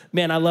them.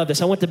 Man, I love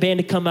this. I want the band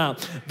to come out.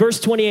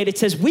 Verse 28, it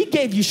says, we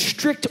gave you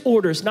strict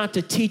orders not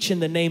to teach in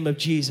the name of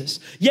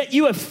Jesus. Yet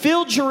you have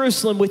filled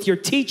Jerusalem with your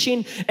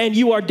teaching, and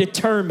you are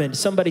determined.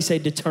 Somebody say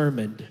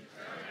determined.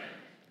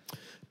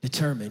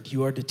 Determined.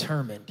 You are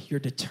determined. You're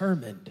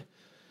determined.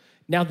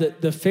 Now,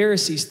 the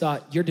Pharisees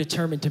thought, you're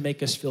determined to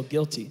make us feel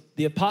guilty.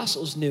 The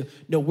apostles knew,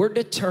 no, we're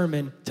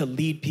determined to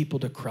lead people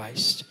to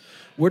Christ.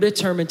 We're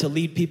determined to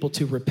lead people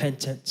to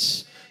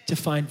repentance, to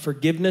find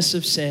forgiveness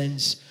of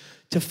sins,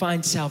 to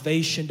find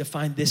salvation, to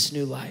find this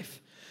new life.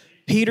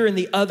 Peter and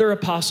the other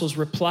apostles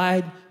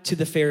replied to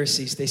the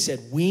Pharisees. They said,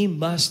 we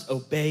must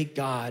obey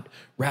God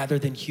rather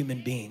than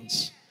human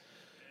beings.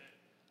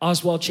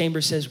 Oswald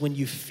Chambers says, when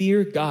you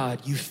fear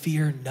God, you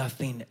fear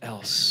nothing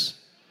else.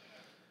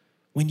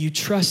 When you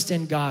trust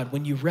in God,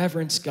 when you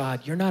reverence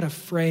God, you're not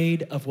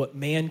afraid of what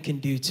man can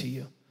do to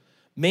you.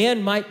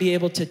 Man might be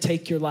able to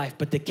take your life,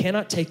 but they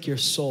cannot take your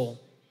soul.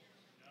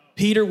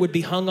 Peter would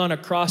be hung on a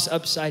cross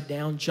upside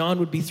down. John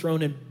would be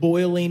thrown in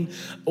boiling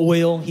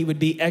oil. He would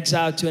be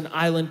exiled to an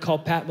island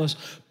called Patmos.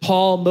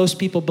 Paul, most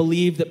people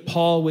believe that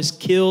Paul was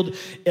killed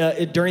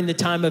during the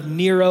time of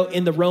Nero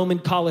in the Roman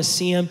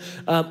Colosseum.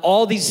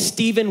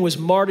 Stephen was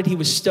martyred. He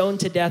was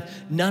stoned to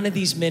death. None of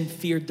these men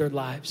feared their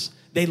lives.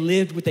 They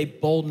lived with a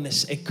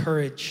boldness, a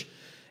courage.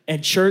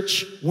 And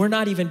church, we're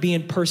not even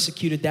being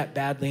persecuted that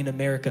badly in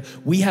America.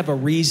 We have a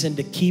reason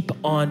to keep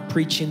on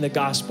preaching the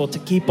gospel, to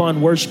keep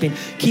on worshiping,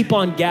 keep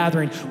on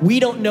gathering.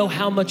 We don't know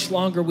how much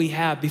longer we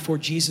have before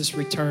Jesus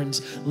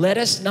returns. Let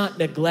us not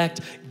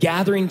neglect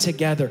gathering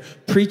together,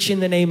 preaching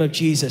the name of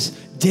Jesus,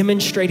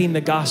 demonstrating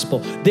the gospel.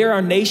 There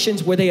are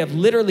nations where they have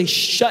literally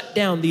shut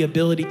down the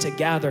ability to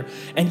gather,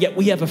 and yet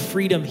we have a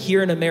freedom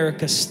here in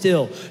America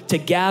still to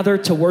gather,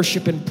 to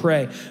worship and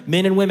pray.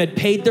 Men and women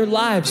paid their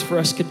lives for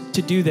us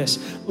to do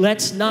this.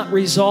 Let's not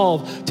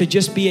resolve to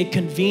just be a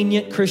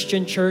convenient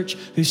Christian church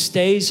who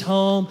stays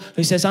home,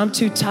 who says, I'm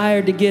too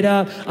tired to get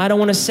up. I don't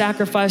want to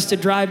sacrifice to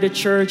drive to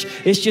church.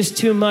 It's just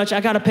too much. I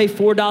got to pay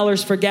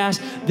 $4 for gas.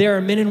 There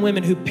are men and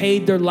women who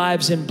paid their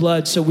lives in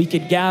blood so we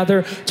could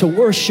gather to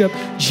worship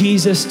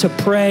Jesus, to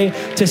pray,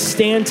 to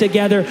stand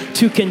together,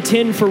 to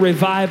contend for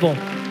revival.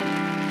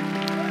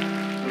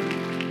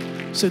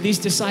 So these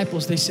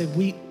disciples, they said,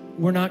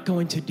 we're not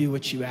going to do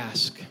what you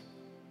ask.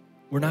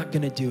 we're not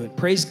going to do it.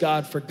 Praise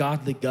God for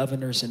godly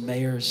governors and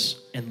mayors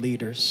and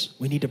leaders.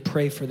 We need to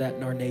pray for that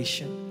in our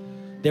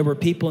nation. There were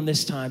people in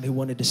this time who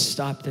wanted to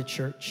stop the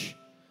church.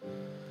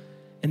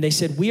 And they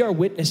said, we are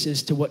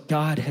witnesses to what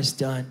God has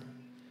done.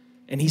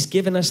 And he's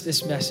given us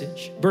this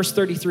message. Verse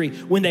 33,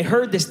 when they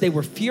heard this, they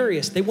were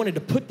furious. They wanted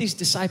to put these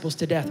disciples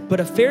to death.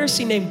 But a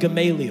Pharisee named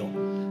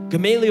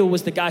Gamaliel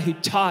was the guy who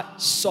taught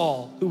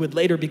Saul, who would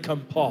later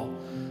become Paul.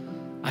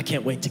 I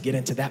can't wait to get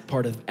into that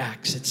part of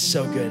Acts. It's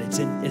so good. It's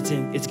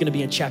going to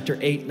be in chapter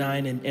 8,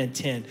 9, and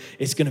 10.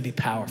 It's going to be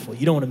powerful.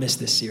 You don't want to miss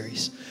this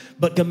series.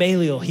 But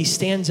Gamaliel, he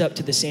stands up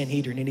to the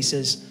Sanhedrin and he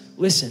says,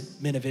 listen,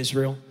 men of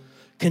Israel,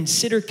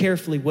 consider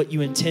carefully what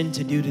you intend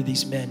to do to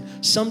these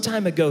men. Some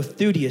time ago,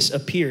 Theudas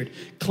appeared,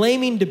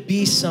 claiming to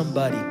be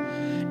somebody,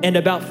 and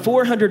about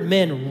 400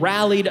 men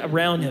rallied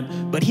around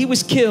him. But he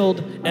was killed,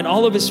 and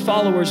all of his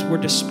followers were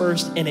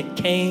dispersed, and it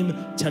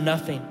came to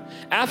nothing.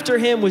 After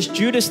him was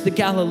Judas the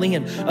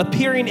Galilean,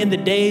 appearing in the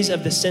days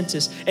of the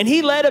census, and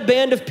he led a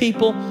band of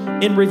people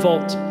in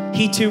revolt.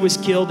 He too was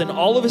killed, and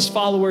all of his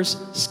followers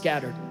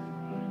scattered.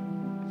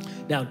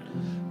 Now,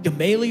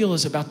 Gamaliel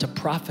is about to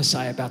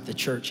prophesy about the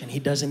church, and he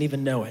doesn't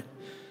even know it.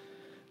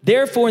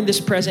 Therefore, in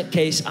this present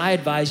case, I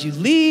advise you,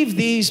 leave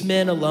these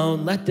men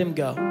alone, let them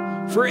go.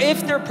 For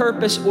if their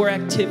purpose or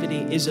activity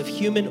is of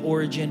human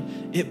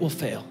origin, it will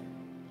fail.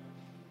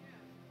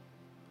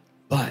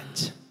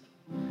 But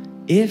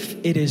if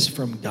it is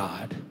from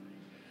God,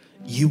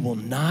 you will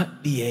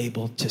not be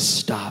able to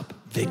stop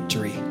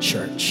Victory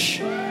Church.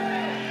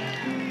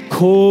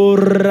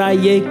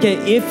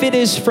 If it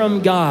is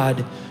from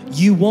God,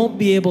 you won't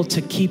be able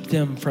to keep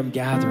them from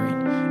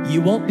gathering.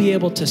 You won't be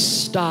able to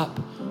stop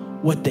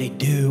what they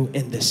do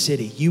in the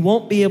city. You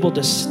won't be able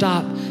to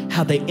stop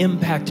how they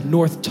impact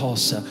North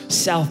Tulsa,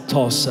 South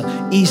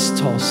Tulsa, East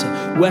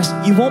Tulsa, West.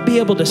 You won't be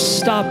able to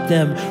stop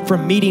them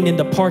from meeting in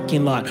the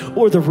parking lot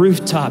or the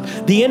rooftop.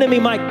 The enemy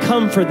might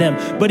come for them,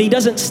 but he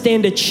doesn't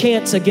stand a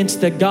chance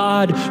against the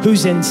God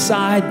who's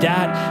inside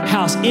that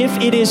house. If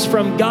it is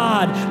from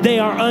God, they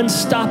are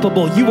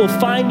unstoppable. You will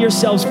find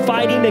yourselves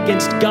fighting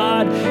against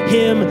God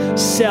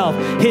himself.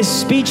 His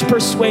speech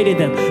persuaded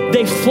them.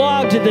 They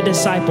flogged the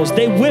disciples.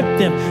 They whipped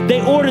them.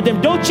 They ordered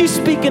them, don't you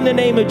speak in the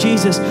name of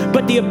Jesus.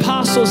 But the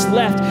apostles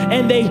left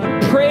and they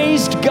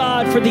praised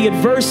God for the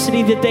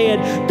adversity that they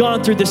had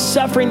gone through, the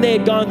suffering they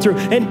had gone through.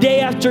 And day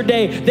after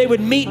day, they would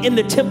meet in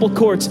the temple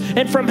courts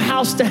and from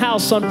house to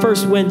house on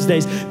first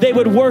Wednesdays. They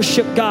would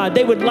worship God.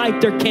 They would light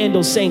their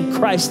candles saying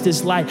Christ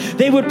is light.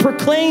 They would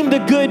proclaim the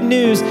good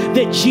news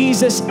that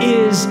Jesus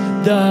is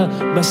the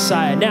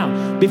Messiah.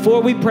 Now,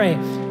 before we pray,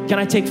 can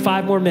I take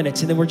 5 more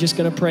minutes and then we're just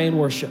going to pray and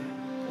worship.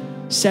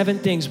 7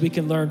 things we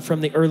can learn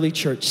from the early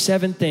church.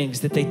 7 things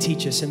that they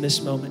teach us in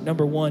this moment.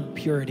 Number 1,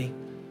 purity.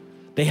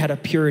 They had a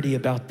purity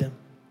about them.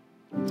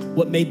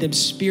 What made them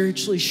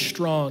spiritually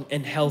strong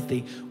and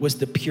healthy was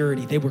the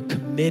purity. They were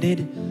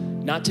committed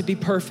not to be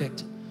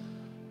perfect,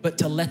 but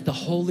to let the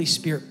Holy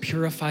Spirit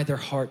purify their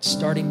hearts,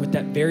 starting with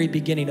that very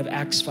beginning of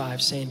Acts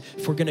 5, saying,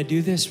 if we're going to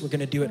do this, we're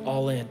going to do it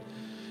all in.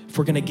 If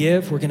we're going to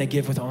give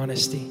with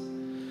honesty.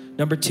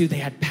 Number 2, they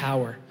had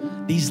power.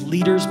 These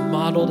leaders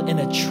modeled an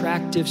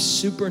attractive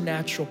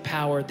supernatural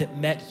power that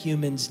met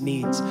humans'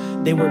 needs.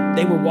 They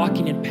were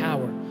walking in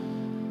power.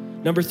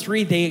 Number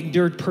 3, they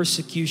endured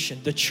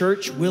persecution. The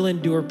church will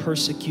endure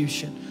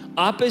persecution.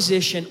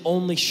 Opposition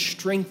only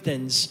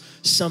strengthens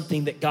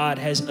something that God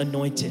has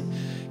anointed.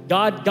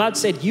 God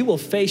said, you will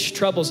face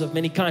troubles of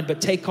many kinds, but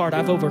take heart,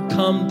 I've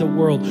overcome the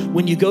world.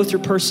 When you go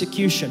through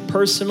persecution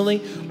personally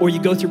or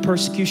you go through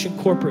persecution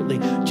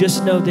corporately,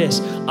 just know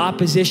this,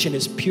 opposition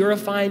is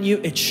purifying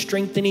you, it's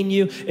strengthening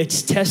you,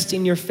 it's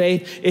testing your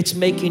faith, it's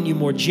making you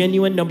more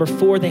genuine. Number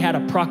 4, they had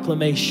a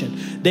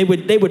proclamation. They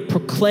would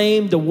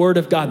proclaim the word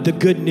of God, the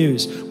good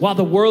news. While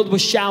the world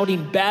was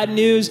shouting bad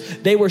news,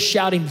 they were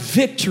shouting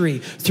victory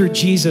through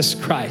Jesus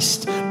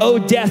Christ. Oh,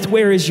 death,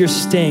 where is your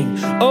sting?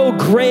 Oh,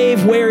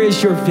 grave, where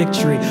is your victory?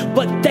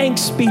 But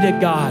thanks be to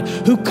God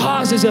who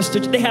causes us to,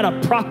 they had a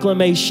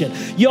proclamation.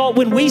 Y'all,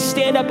 when we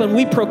stand up and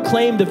we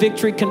proclaim the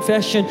victory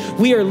confession,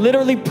 we are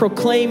literally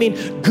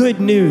proclaiming good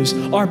news,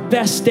 our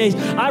best days.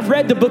 I've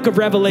read the book of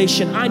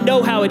Revelation. I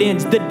know how it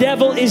ends. The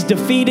devil is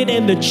defeated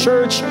and the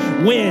church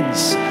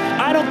wins.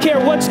 I don't care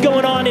what's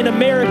going on in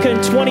America in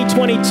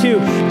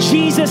 2022.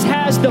 Jesus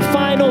has the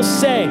final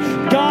say.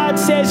 God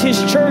says his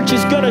church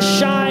is going to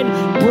shine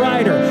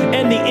brighter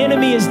and the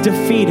enemy is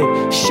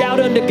defeated.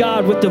 Shout unto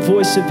God with the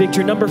voice of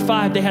victory. Number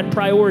 5, they had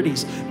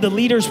priorities. The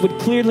leaders would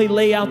clearly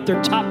lay out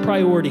their top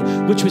priority,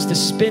 which was to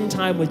spend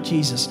time with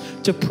Jesus,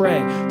 to pray,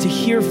 to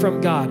hear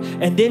from God,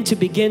 and then to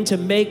begin to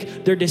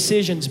make their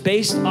decisions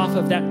based off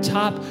of that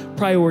top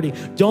priority.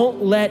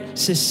 Don't let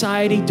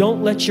society,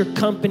 don't let your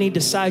company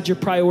decide your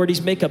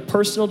priorities. Make a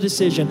personal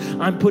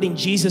decision. I'm putting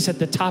Jesus at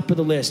the top of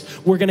the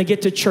list. We're going to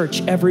get to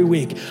church every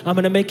week. I'm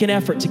going to make an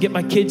effort to get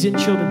my kids in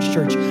children's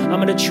church.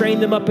 I'm going to train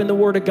them up in the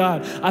Word of God.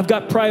 God, I've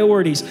got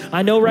priorities.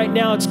 I know right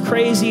now it's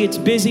crazy, it's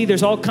busy,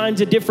 there's all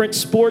kinds of different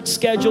sports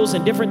schedules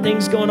and different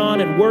things going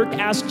on, and work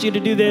asks you to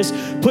do this.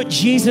 Put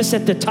Jesus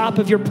at the top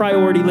of your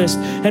priority list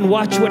and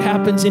watch what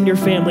happens in your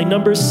family.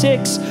 Number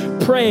 6,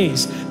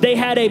 praise. They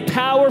had a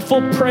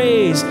powerful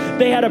praise.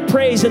 They had a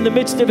praise in the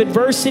midst of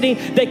adversity.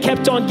 They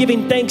kept on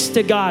giving thanks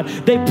to God.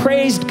 They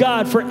praised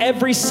God for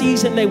every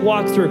season they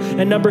walked through.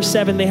 And number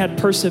 7, they had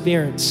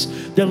perseverance.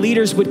 The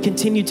leaders would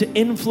continue to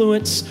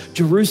influence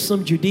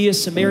Jerusalem, Judea,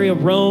 Samaria,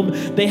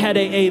 Rome. They had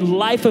a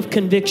life of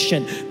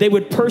conviction. They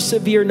would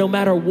persevere no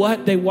matter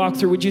what they walked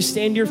through. Would you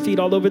stand to your feet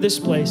all over this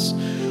place?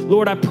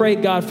 Lord, I pray,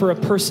 God, for a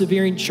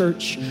persevering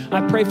church.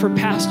 I pray for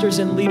pastors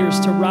and leaders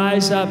to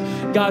rise up,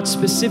 God,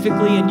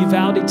 specifically in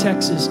Uvalde,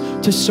 Texas,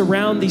 to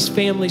surround these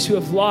families who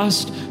have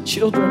lost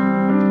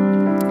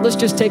children. Let's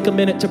just take a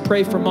minute to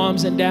pray for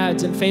moms and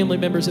dads and family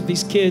members of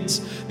these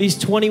kids, these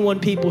 21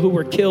 people who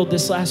were killed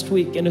this last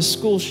week in a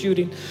school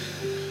shooting.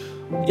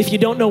 If you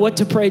don't know what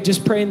to pray,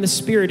 just pray in the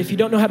Spirit. If you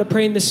don't know how to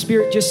pray in the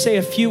Spirit, just say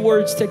a few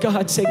words to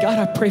God. Say, God,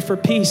 I pray for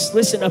peace.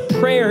 Listen, a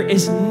prayer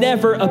is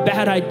never a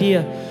bad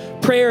idea.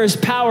 Prayer is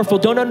powerful.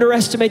 Don't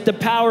underestimate the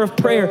power of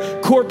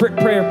prayer, corporate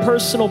prayer,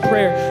 personal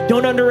prayer.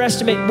 Don't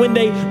underestimate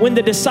when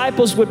the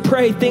disciples would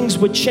pray, things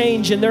would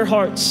change in their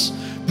hearts.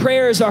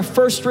 Prayer is our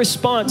first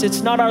response.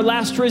 It's not our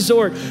last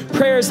resort.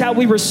 Prayer is how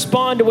we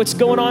respond to what's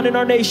going on in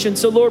our nation.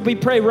 So Lord, we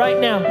pray right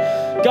now,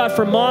 God,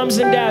 for moms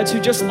and dads who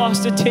just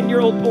lost a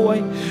 10-year-old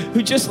boy,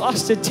 who just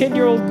lost a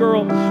 10-year-old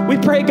girl. We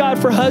pray, God,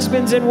 for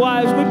husbands and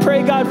wives. We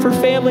pray, God, for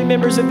family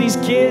members of these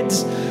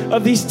kids,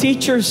 of these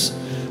teachers.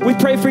 We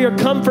pray for your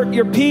comfort,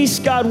 your peace,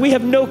 God. We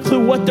have no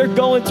clue what they're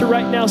going through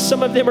right now.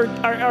 Some of them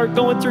are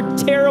going through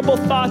terrible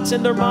thoughts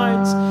in their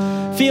minds.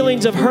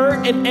 Feelings of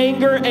hurt and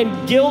anger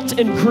and guilt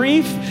and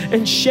grief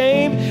and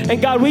shame.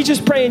 And God, we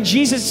just pray in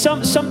Jesus.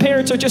 Some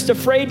parents are just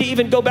afraid to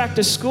even go back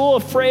to school,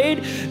 afraid.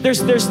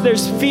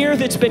 There's fear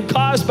that's been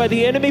caused by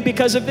the enemy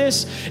because of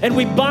this. And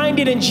we bind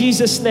it in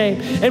Jesus'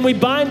 name. And we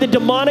bind the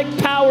demonic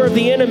power of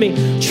the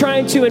enemy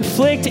trying to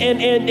inflict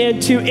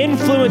and to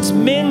influence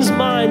men's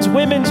minds,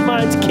 women's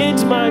minds,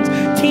 kids' minds,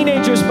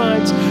 teenagers'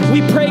 minds.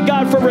 We pray,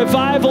 God, for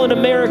revival in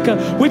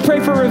America. We pray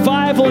for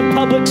revival in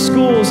public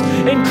schools,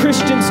 in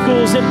Christian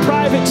schools, in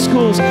private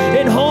schools,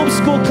 in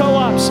homeschool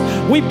co-ops.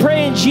 We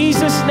pray in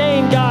Jesus'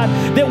 name, God,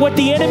 that what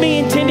the enemy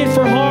intended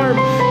for harm,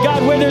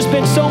 God, where there's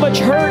been so much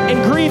hurt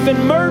and grief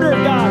and murder,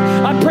 God,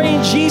 I pray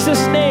in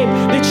Jesus' name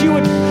that you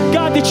would,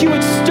 God, that you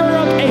would stir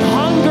up a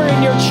hunger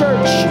in your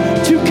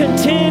church to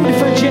contend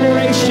for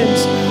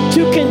generations,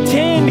 to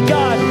contend,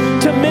 God,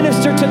 to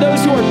minister to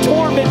those who are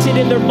tormented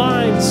in their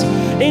minds.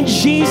 In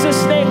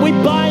Jesus' name, we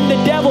bind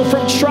the devil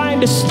from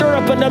trying to stir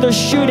up another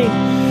shooting.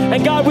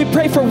 And God, we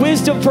pray for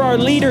wisdom for our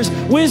leaders,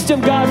 wisdom,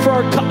 God, for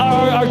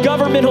our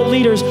governmental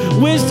leaders,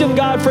 wisdom,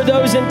 God, for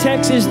those in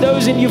Texas,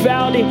 those in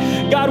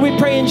Uvalde. God, we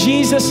pray in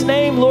Jesus'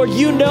 name, Lord,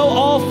 you know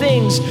all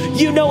things.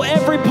 You know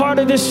every part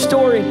of this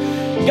story.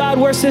 God,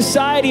 where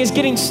society is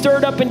getting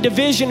stirred up in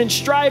division and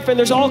strife, and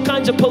there's all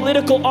kinds of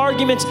political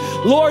arguments.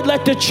 Lord,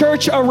 let the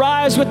church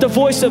arise with the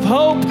voice of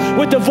hope,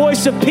 with the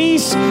voice of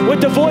peace,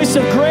 with the voice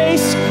of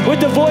grace,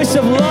 with the voice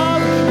of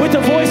love, with the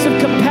voice of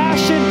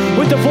compassion,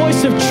 with the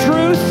voice of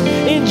truth.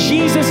 In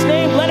Jesus'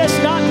 name, let us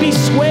not be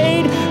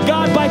swayed,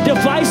 God, by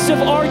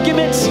divisive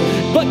arguments,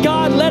 but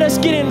God, let us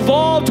get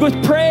involved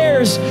with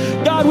prayers,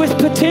 God, with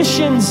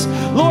petitions.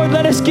 Lord,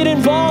 let us get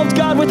involved,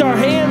 God, with our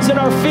hands and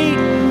our feet.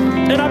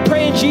 And I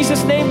pray in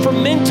Jesus' name for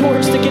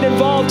mentors to get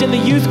involved in the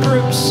youth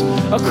groups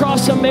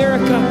across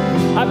America.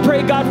 I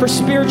pray, God, for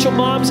spiritual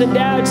moms and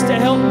dads to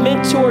help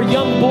mentor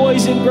young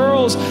boys and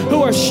girls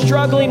who are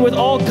struggling with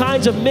all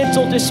kinds of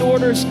mental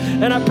disorders.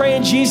 And I pray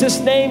in Jesus'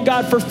 name,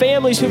 God, for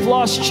families who've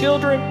lost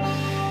children.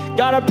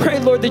 God, I pray,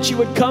 Lord, that you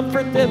would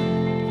comfort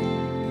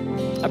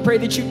them. I pray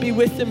that you'd be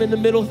with them in the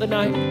middle of the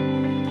night.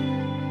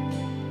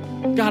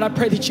 God, I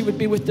pray that you would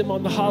be with them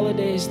on the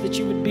holidays, that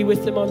you would be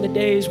with them on the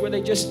days where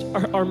they just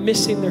are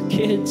missing their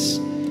kids.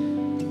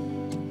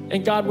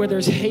 And God, where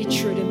there's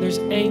hatred and there's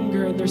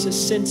anger and there's a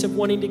sense of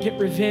wanting to get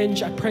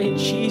revenge, I pray in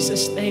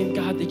Jesus' name,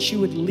 God, that you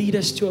would lead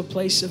us to a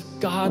place of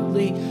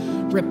godly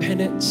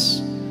repentance.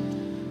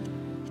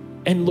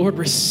 And Lord,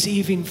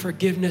 receiving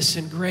forgiveness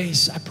and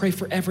grace. I pray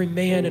for every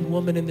man and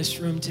woman in this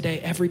room today,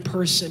 every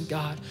person,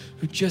 God,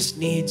 who just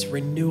needs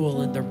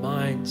renewal in their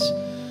minds,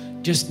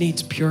 just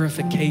needs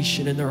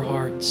purification in their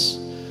hearts.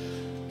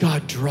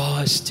 God, draw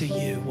us to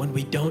you. When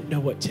we don't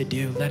know what to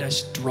do, let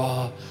us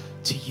draw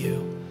to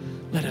you.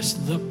 Let us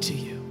look to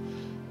you.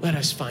 Let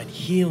us find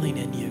healing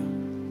in you.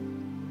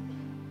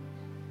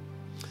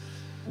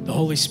 The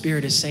Holy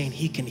Spirit is saying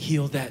he can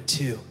heal that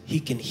too.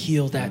 He can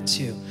heal that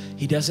too.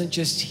 He doesn't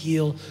just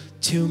heal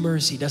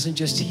tumors. He doesn't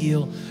just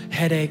heal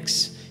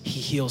headaches.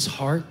 He heals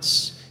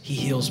hearts. He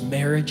heals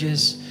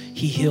marriages.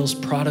 He heals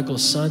prodigal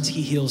sons.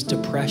 He heals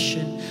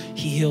depression.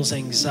 He heals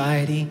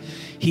anxiety.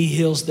 He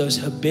heals those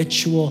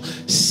habitual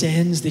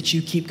sins that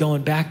you keep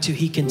going back to.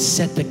 He can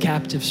set the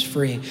captives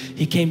free.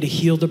 He came to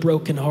heal the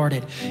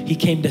brokenhearted. He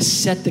came to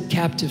set the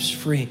captives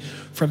free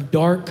from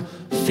dark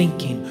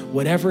thinking,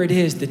 whatever it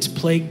is that's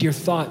plagued your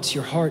thoughts,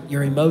 your heart,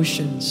 your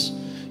emotions,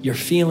 your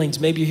feelings.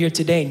 Maybe you're here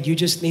today and you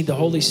just need the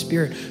Holy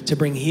Spirit to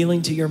bring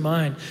healing to your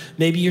mind.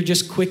 Maybe you're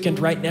just quickened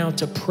right now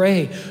to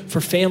pray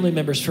for family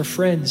members, for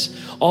friends.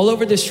 All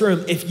over this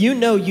room, if you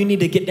know you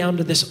need to get down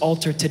to this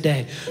altar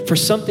today for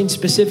something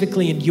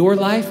specifically in your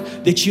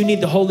life that you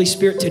need the Holy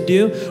Spirit to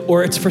do,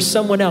 or it's for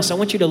someone else, I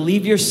want you to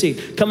leave your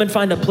seat. Come and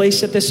find a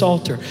place at this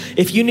altar.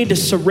 If you need to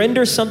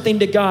surrender something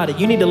to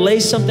God, you need to lay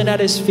something at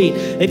His feet.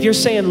 If you're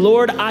saying,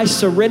 Lord, I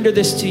surrender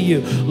this to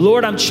you.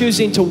 Lord, I'm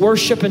choosing to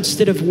worship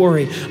instead of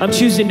worry. I'm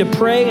choosing to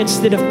pray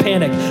instead of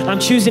panic. I'm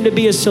choosing to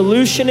be a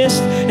solutionist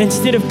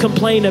instead of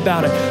complain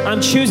about it. I'm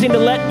choosing to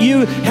let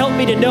you help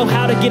me to know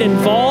how to get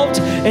involved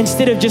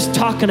instead of just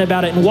talking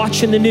about it and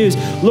watching the news.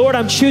 Lord,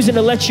 I'm choosing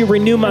to let you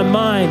renew my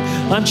mind.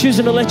 I'm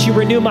choosing to let you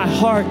renew my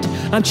heart.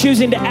 I'm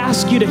choosing to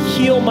ask you to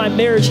heal my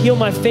marriage, heal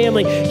my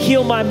family,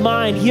 heal my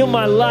mind, heal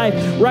my life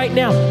right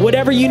now.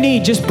 Whatever you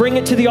need, just bring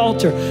it to the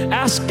altar.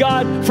 Ask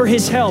God for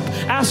His help.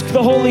 Ask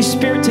the Holy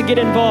Spirit to get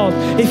involved.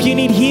 If you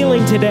need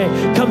healing today,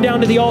 come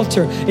down to the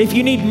altar. If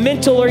you need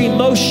mental or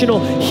emotional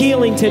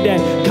healing today,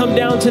 come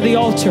down to the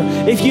altar.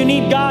 If you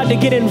need God to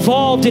get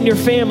involved in your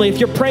family, if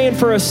you're praying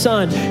for a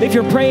son, if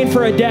you're praying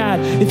for a dad,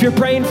 if you're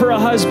praying for a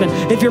husband,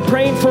 if you're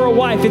praying for a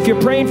wife, if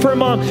you're praying for a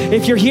mom,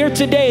 if you're here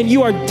today and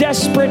you are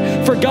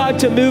desperate for God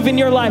to move in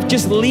your life,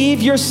 just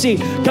leave your seat,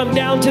 come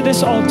down to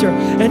this altar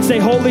and say,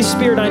 Holy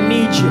Spirit, I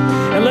need you.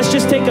 And let's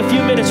just take a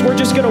few minutes. We're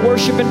just going to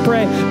worship and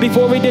pray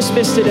before we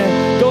dismiss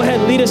today. Go ahead,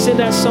 lead us in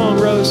that song,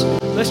 Rose.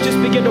 Let's just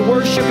begin to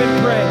worship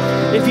and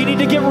pray. If you need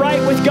to get right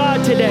with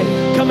God today,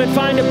 come and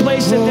find a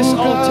place at this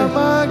altar.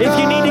 If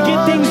you need to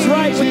get things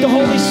right with the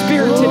Holy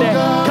Spirit today,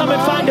 come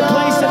and find a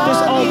place at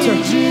this altar.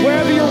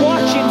 Wherever you're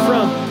watching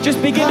from,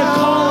 just begin to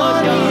call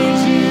on God.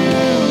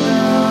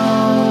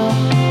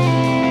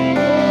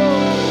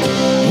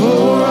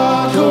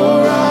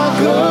 Oh,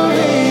 rock of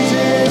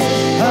ages,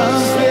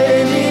 I'm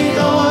standing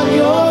on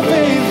your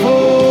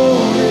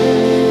faithfulness,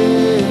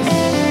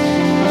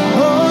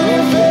 on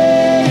your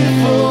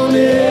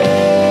faithfulness.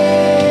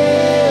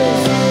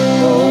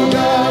 Oh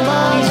God,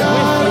 my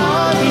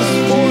God,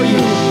 He's for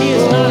you. He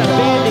has not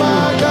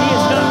abandoned you. He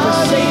has not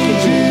forsaken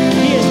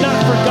you. He has not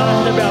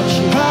forgotten about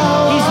you.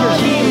 He's your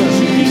healer.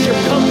 He's your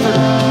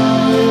comforter.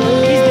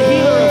 He's the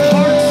healer of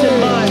hearts and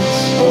minds.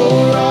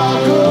 oh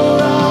rock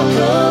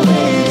of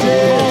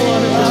ages, Call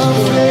on Him this I'm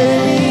morning.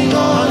 standing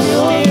on I'm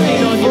your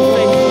standing on your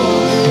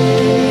faithfulness.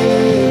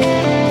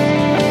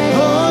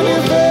 on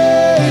your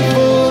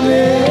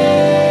faithfulness.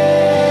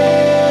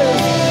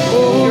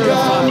 Oh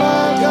God,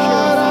 my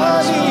God, I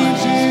need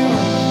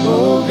you.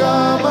 Oh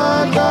God,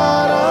 my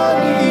God,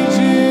 I need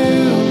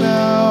you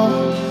now.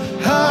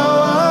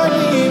 How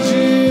I need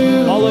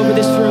you. All over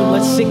this room,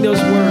 let's sing those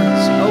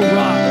words. Oh,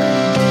 rock.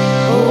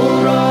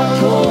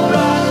 Oh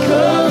rock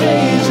of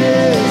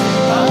ages,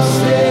 I'm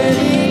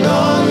standing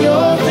on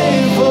your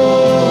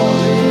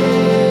faithfulness,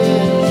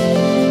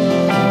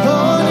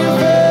 on your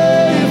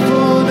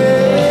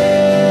faithfulness.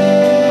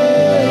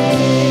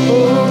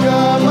 Oh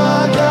God,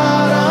 my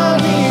God, I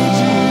need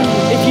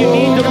you. If you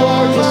need the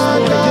Lord this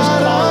morning, just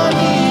God, call I on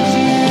Him. need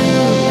you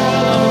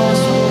now.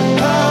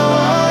 How I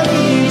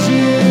need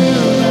you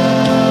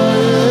now.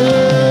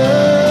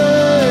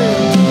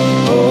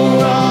 Oh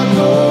rock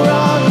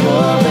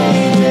of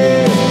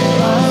ages,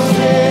 I'm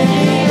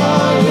standing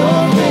on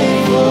your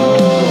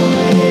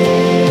faithfulness,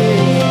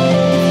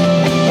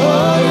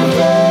 on your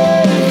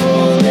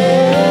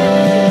faithfulness.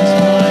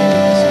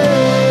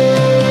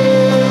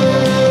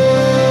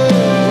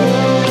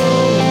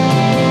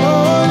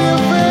 On your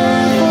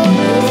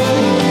faithfulness,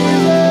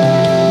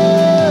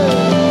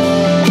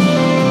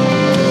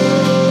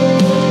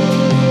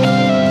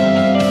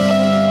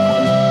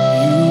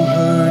 you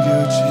heard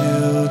your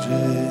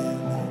children,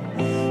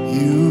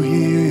 you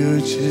hear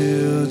your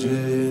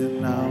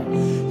children now.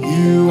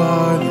 You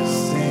are the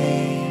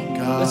same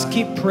God. Let's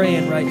keep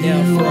praying right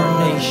now for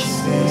our nation.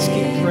 Let's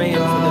keep praying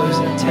for those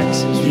in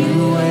Texas.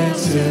 You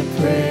answered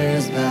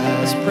prayers now.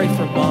 Let's pray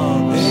for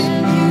moms.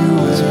 You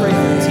Let's pray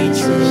for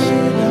teachers.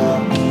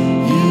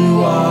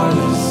 You are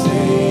the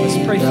same.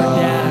 Let's pray for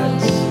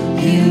dads.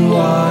 You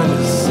are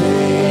the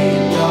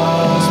same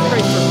God. Let's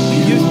pray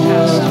for youth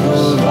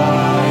pastors.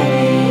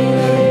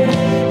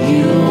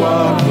 You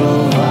are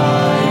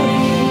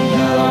providing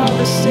now.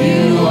 The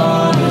same. You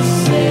are the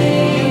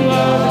same. You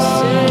are the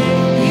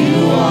same.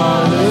 You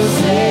are the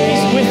same.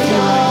 He's with you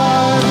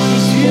right now.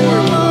 He's for you.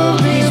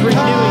 He's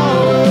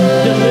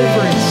renewing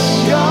deliverance.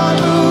 God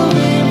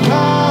moving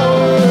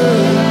power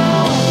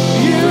now.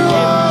 You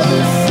are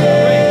the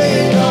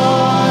same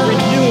God.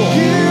 Renewal.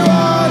 You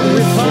are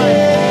the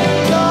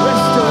same God.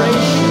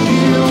 Restoration.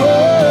 You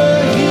are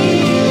a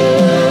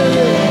healer.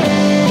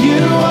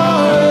 You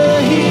are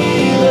a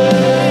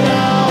healer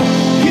now.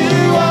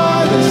 You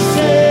are the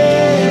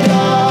same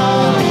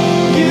God.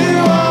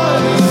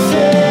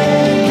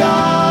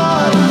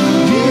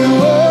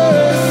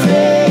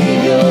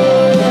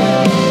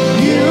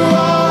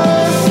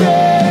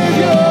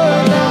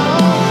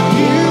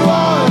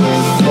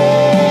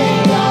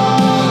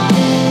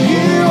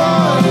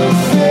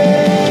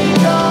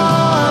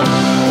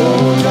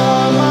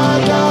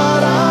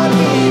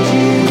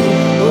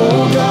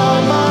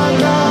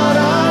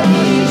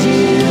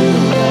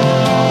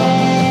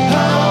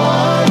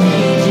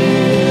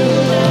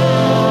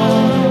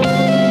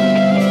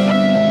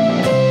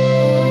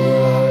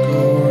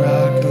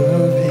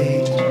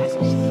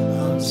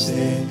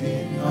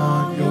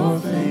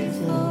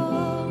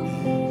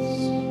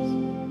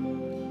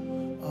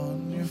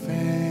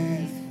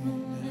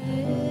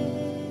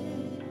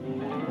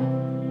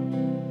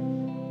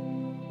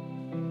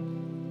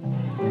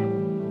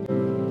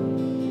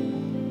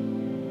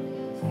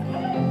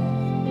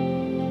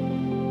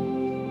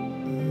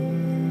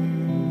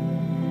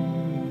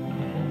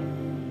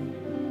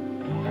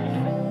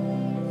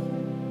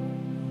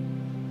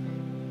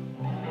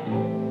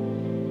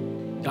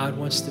 God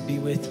wants to be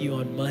with you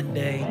on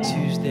Monday,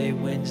 Tuesday,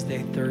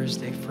 Wednesday,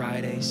 Thursday,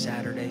 Friday,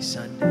 Saturday,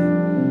 Sunday.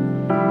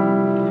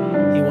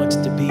 He wants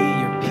to be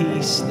your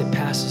peace that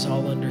passes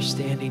all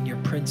understanding, your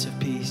Prince of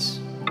Peace.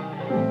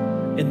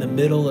 In the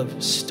middle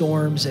of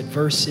storms,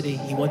 adversity,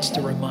 he wants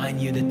to remind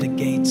you that the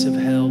gates of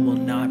hell will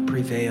not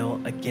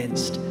prevail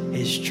against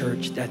his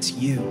church. That's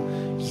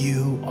you.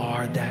 You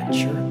are that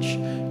church.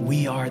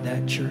 We are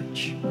that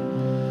church.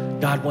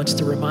 God wants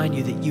to remind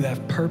you that you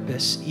have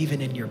purpose even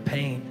in your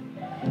pain.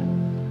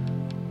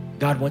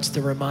 God wants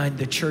to remind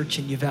the church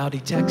in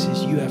Uvalde,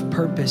 Texas, you have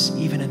purpose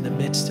even in the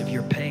midst of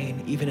your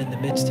pain, even in the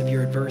midst of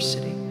your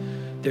adversity.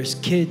 There's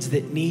kids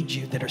that need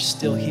you that are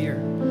still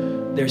here.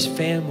 There's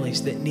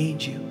families that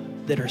need you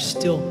that are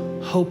still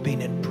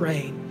hoping and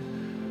praying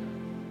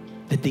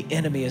that the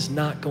enemy is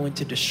not going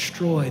to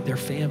destroy their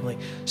family.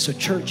 So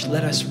church,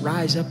 let us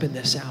rise up in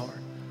this hour.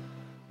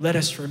 Let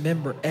us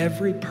remember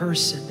every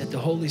person that the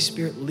Holy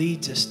Spirit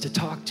leads us to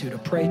talk to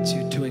pray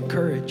to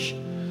encourage,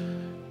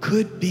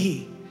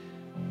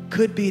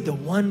 could be the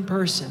one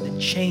person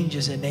that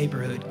changes a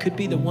neighborhood, could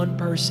be the one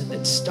person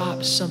that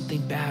stops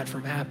something bad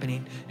from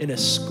happening in a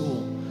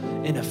school,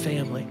 in a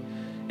family,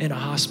 in a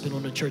hospital,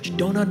 in a church.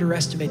 Don't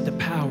underestimate the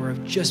power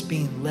of just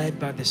being led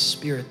by the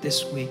Spirit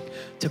this week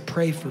to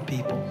pray for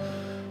people,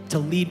 to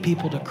lead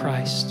people to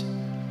Christ,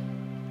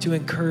 to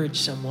encourage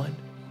someone.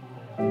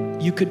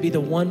 You could be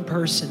the one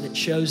person that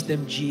shows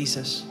them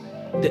Jesus,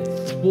 that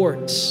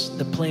thwarts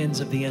the plans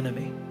of the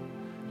enemy.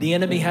 The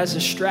enemy has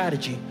a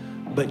strategy,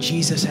 but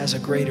Jesus has a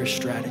greater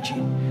strategy.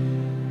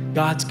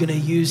 God's gonna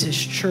use his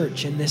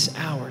church in this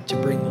hour to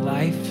bring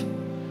life.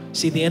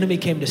 See, the enemy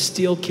came to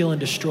steal, kill, and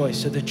destroy.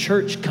 So the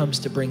church comes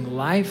to bring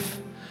life,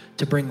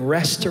 to bring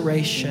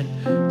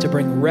restoration, to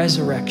bring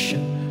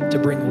resurrection, to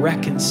bring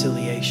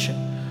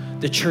reconciliation.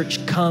 The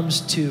church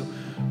comes to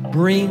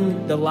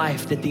bring the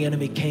life that the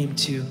enemy came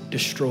to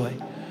destroy.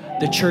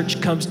 The church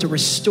comes to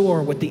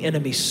restore what the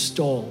enemy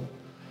stole.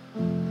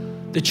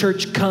 The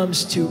church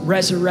comes to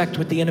resurrect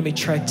what the enemy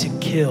tried to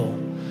kill.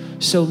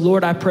 So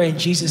Lord, I pray in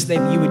Jesus'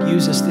 name you would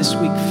use us this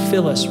week.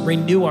 Fill us,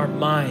 renew our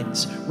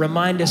minds,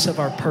 remind us of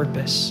our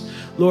purpose.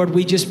 Lord,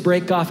 we just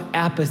break off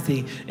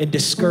apathy and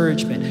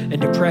discouragement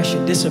and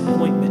depression,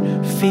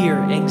 disappointment, fear,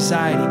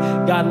 anxiety.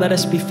 God, let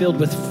us be filled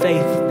with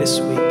faith this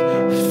week.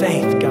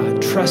 Faith,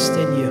 God, trust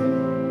in you.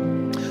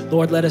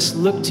 Lord, let us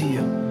look to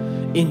you.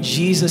 In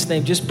Jesus'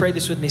 name, just pray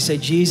this with me. Say,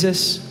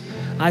 Jesus,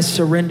 I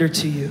surrender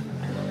to you.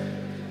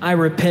 I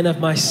repent of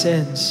my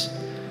sins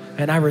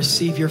and I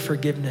receive your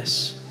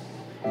forgiveness.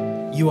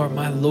 You are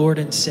my Lord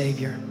and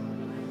Savior.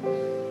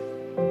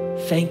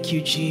 Thank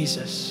you,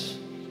 Jesus,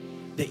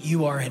 that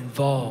you are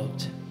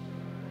involved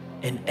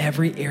in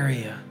every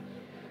area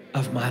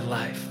of my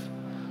life.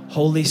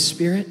 Holy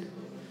Spirit,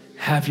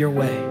 have your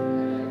way.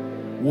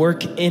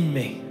 Work in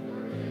me,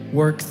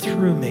 work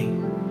through me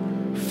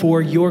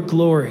for your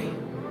glory.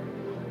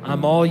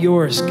 I'm all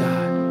yours,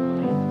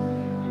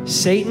 God.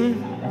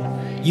 Satan,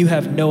 you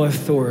have no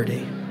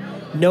authority,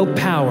 no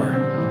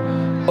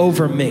power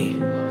over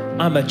me.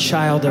 I'm a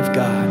child of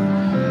God,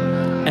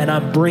 and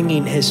I'm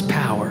bringing his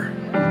power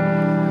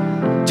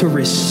to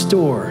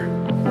restore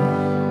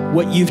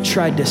what you've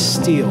tried to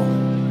steal.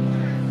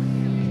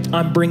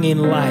 I'm bringing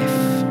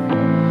life.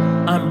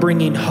 I'm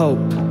bringing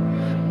hope.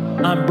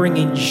 I'm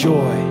bringing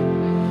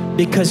joy,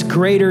 because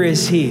greater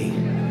is he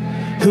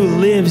who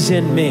lives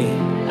in me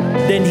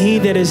than he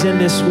that is in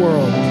this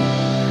world.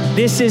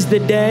 This is the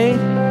day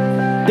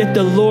that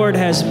the Lord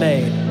has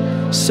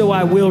made, so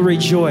I will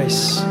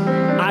rejoice.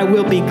 I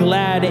will be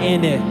glad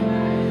in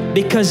it,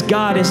 because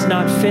God is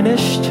not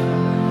finished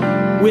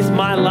with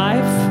my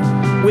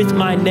life, with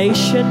my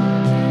nation,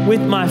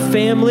 with my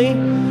family,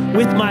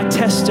 with my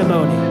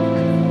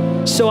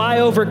testimony. So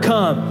I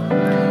overcome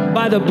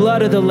by the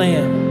blood of the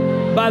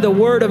Lamb, by the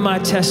word of my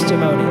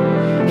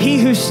testimony. He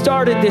who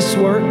started this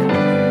work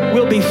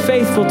will be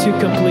faithful to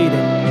complete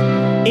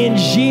it. In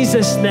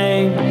Jesus'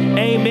 name,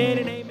 amen.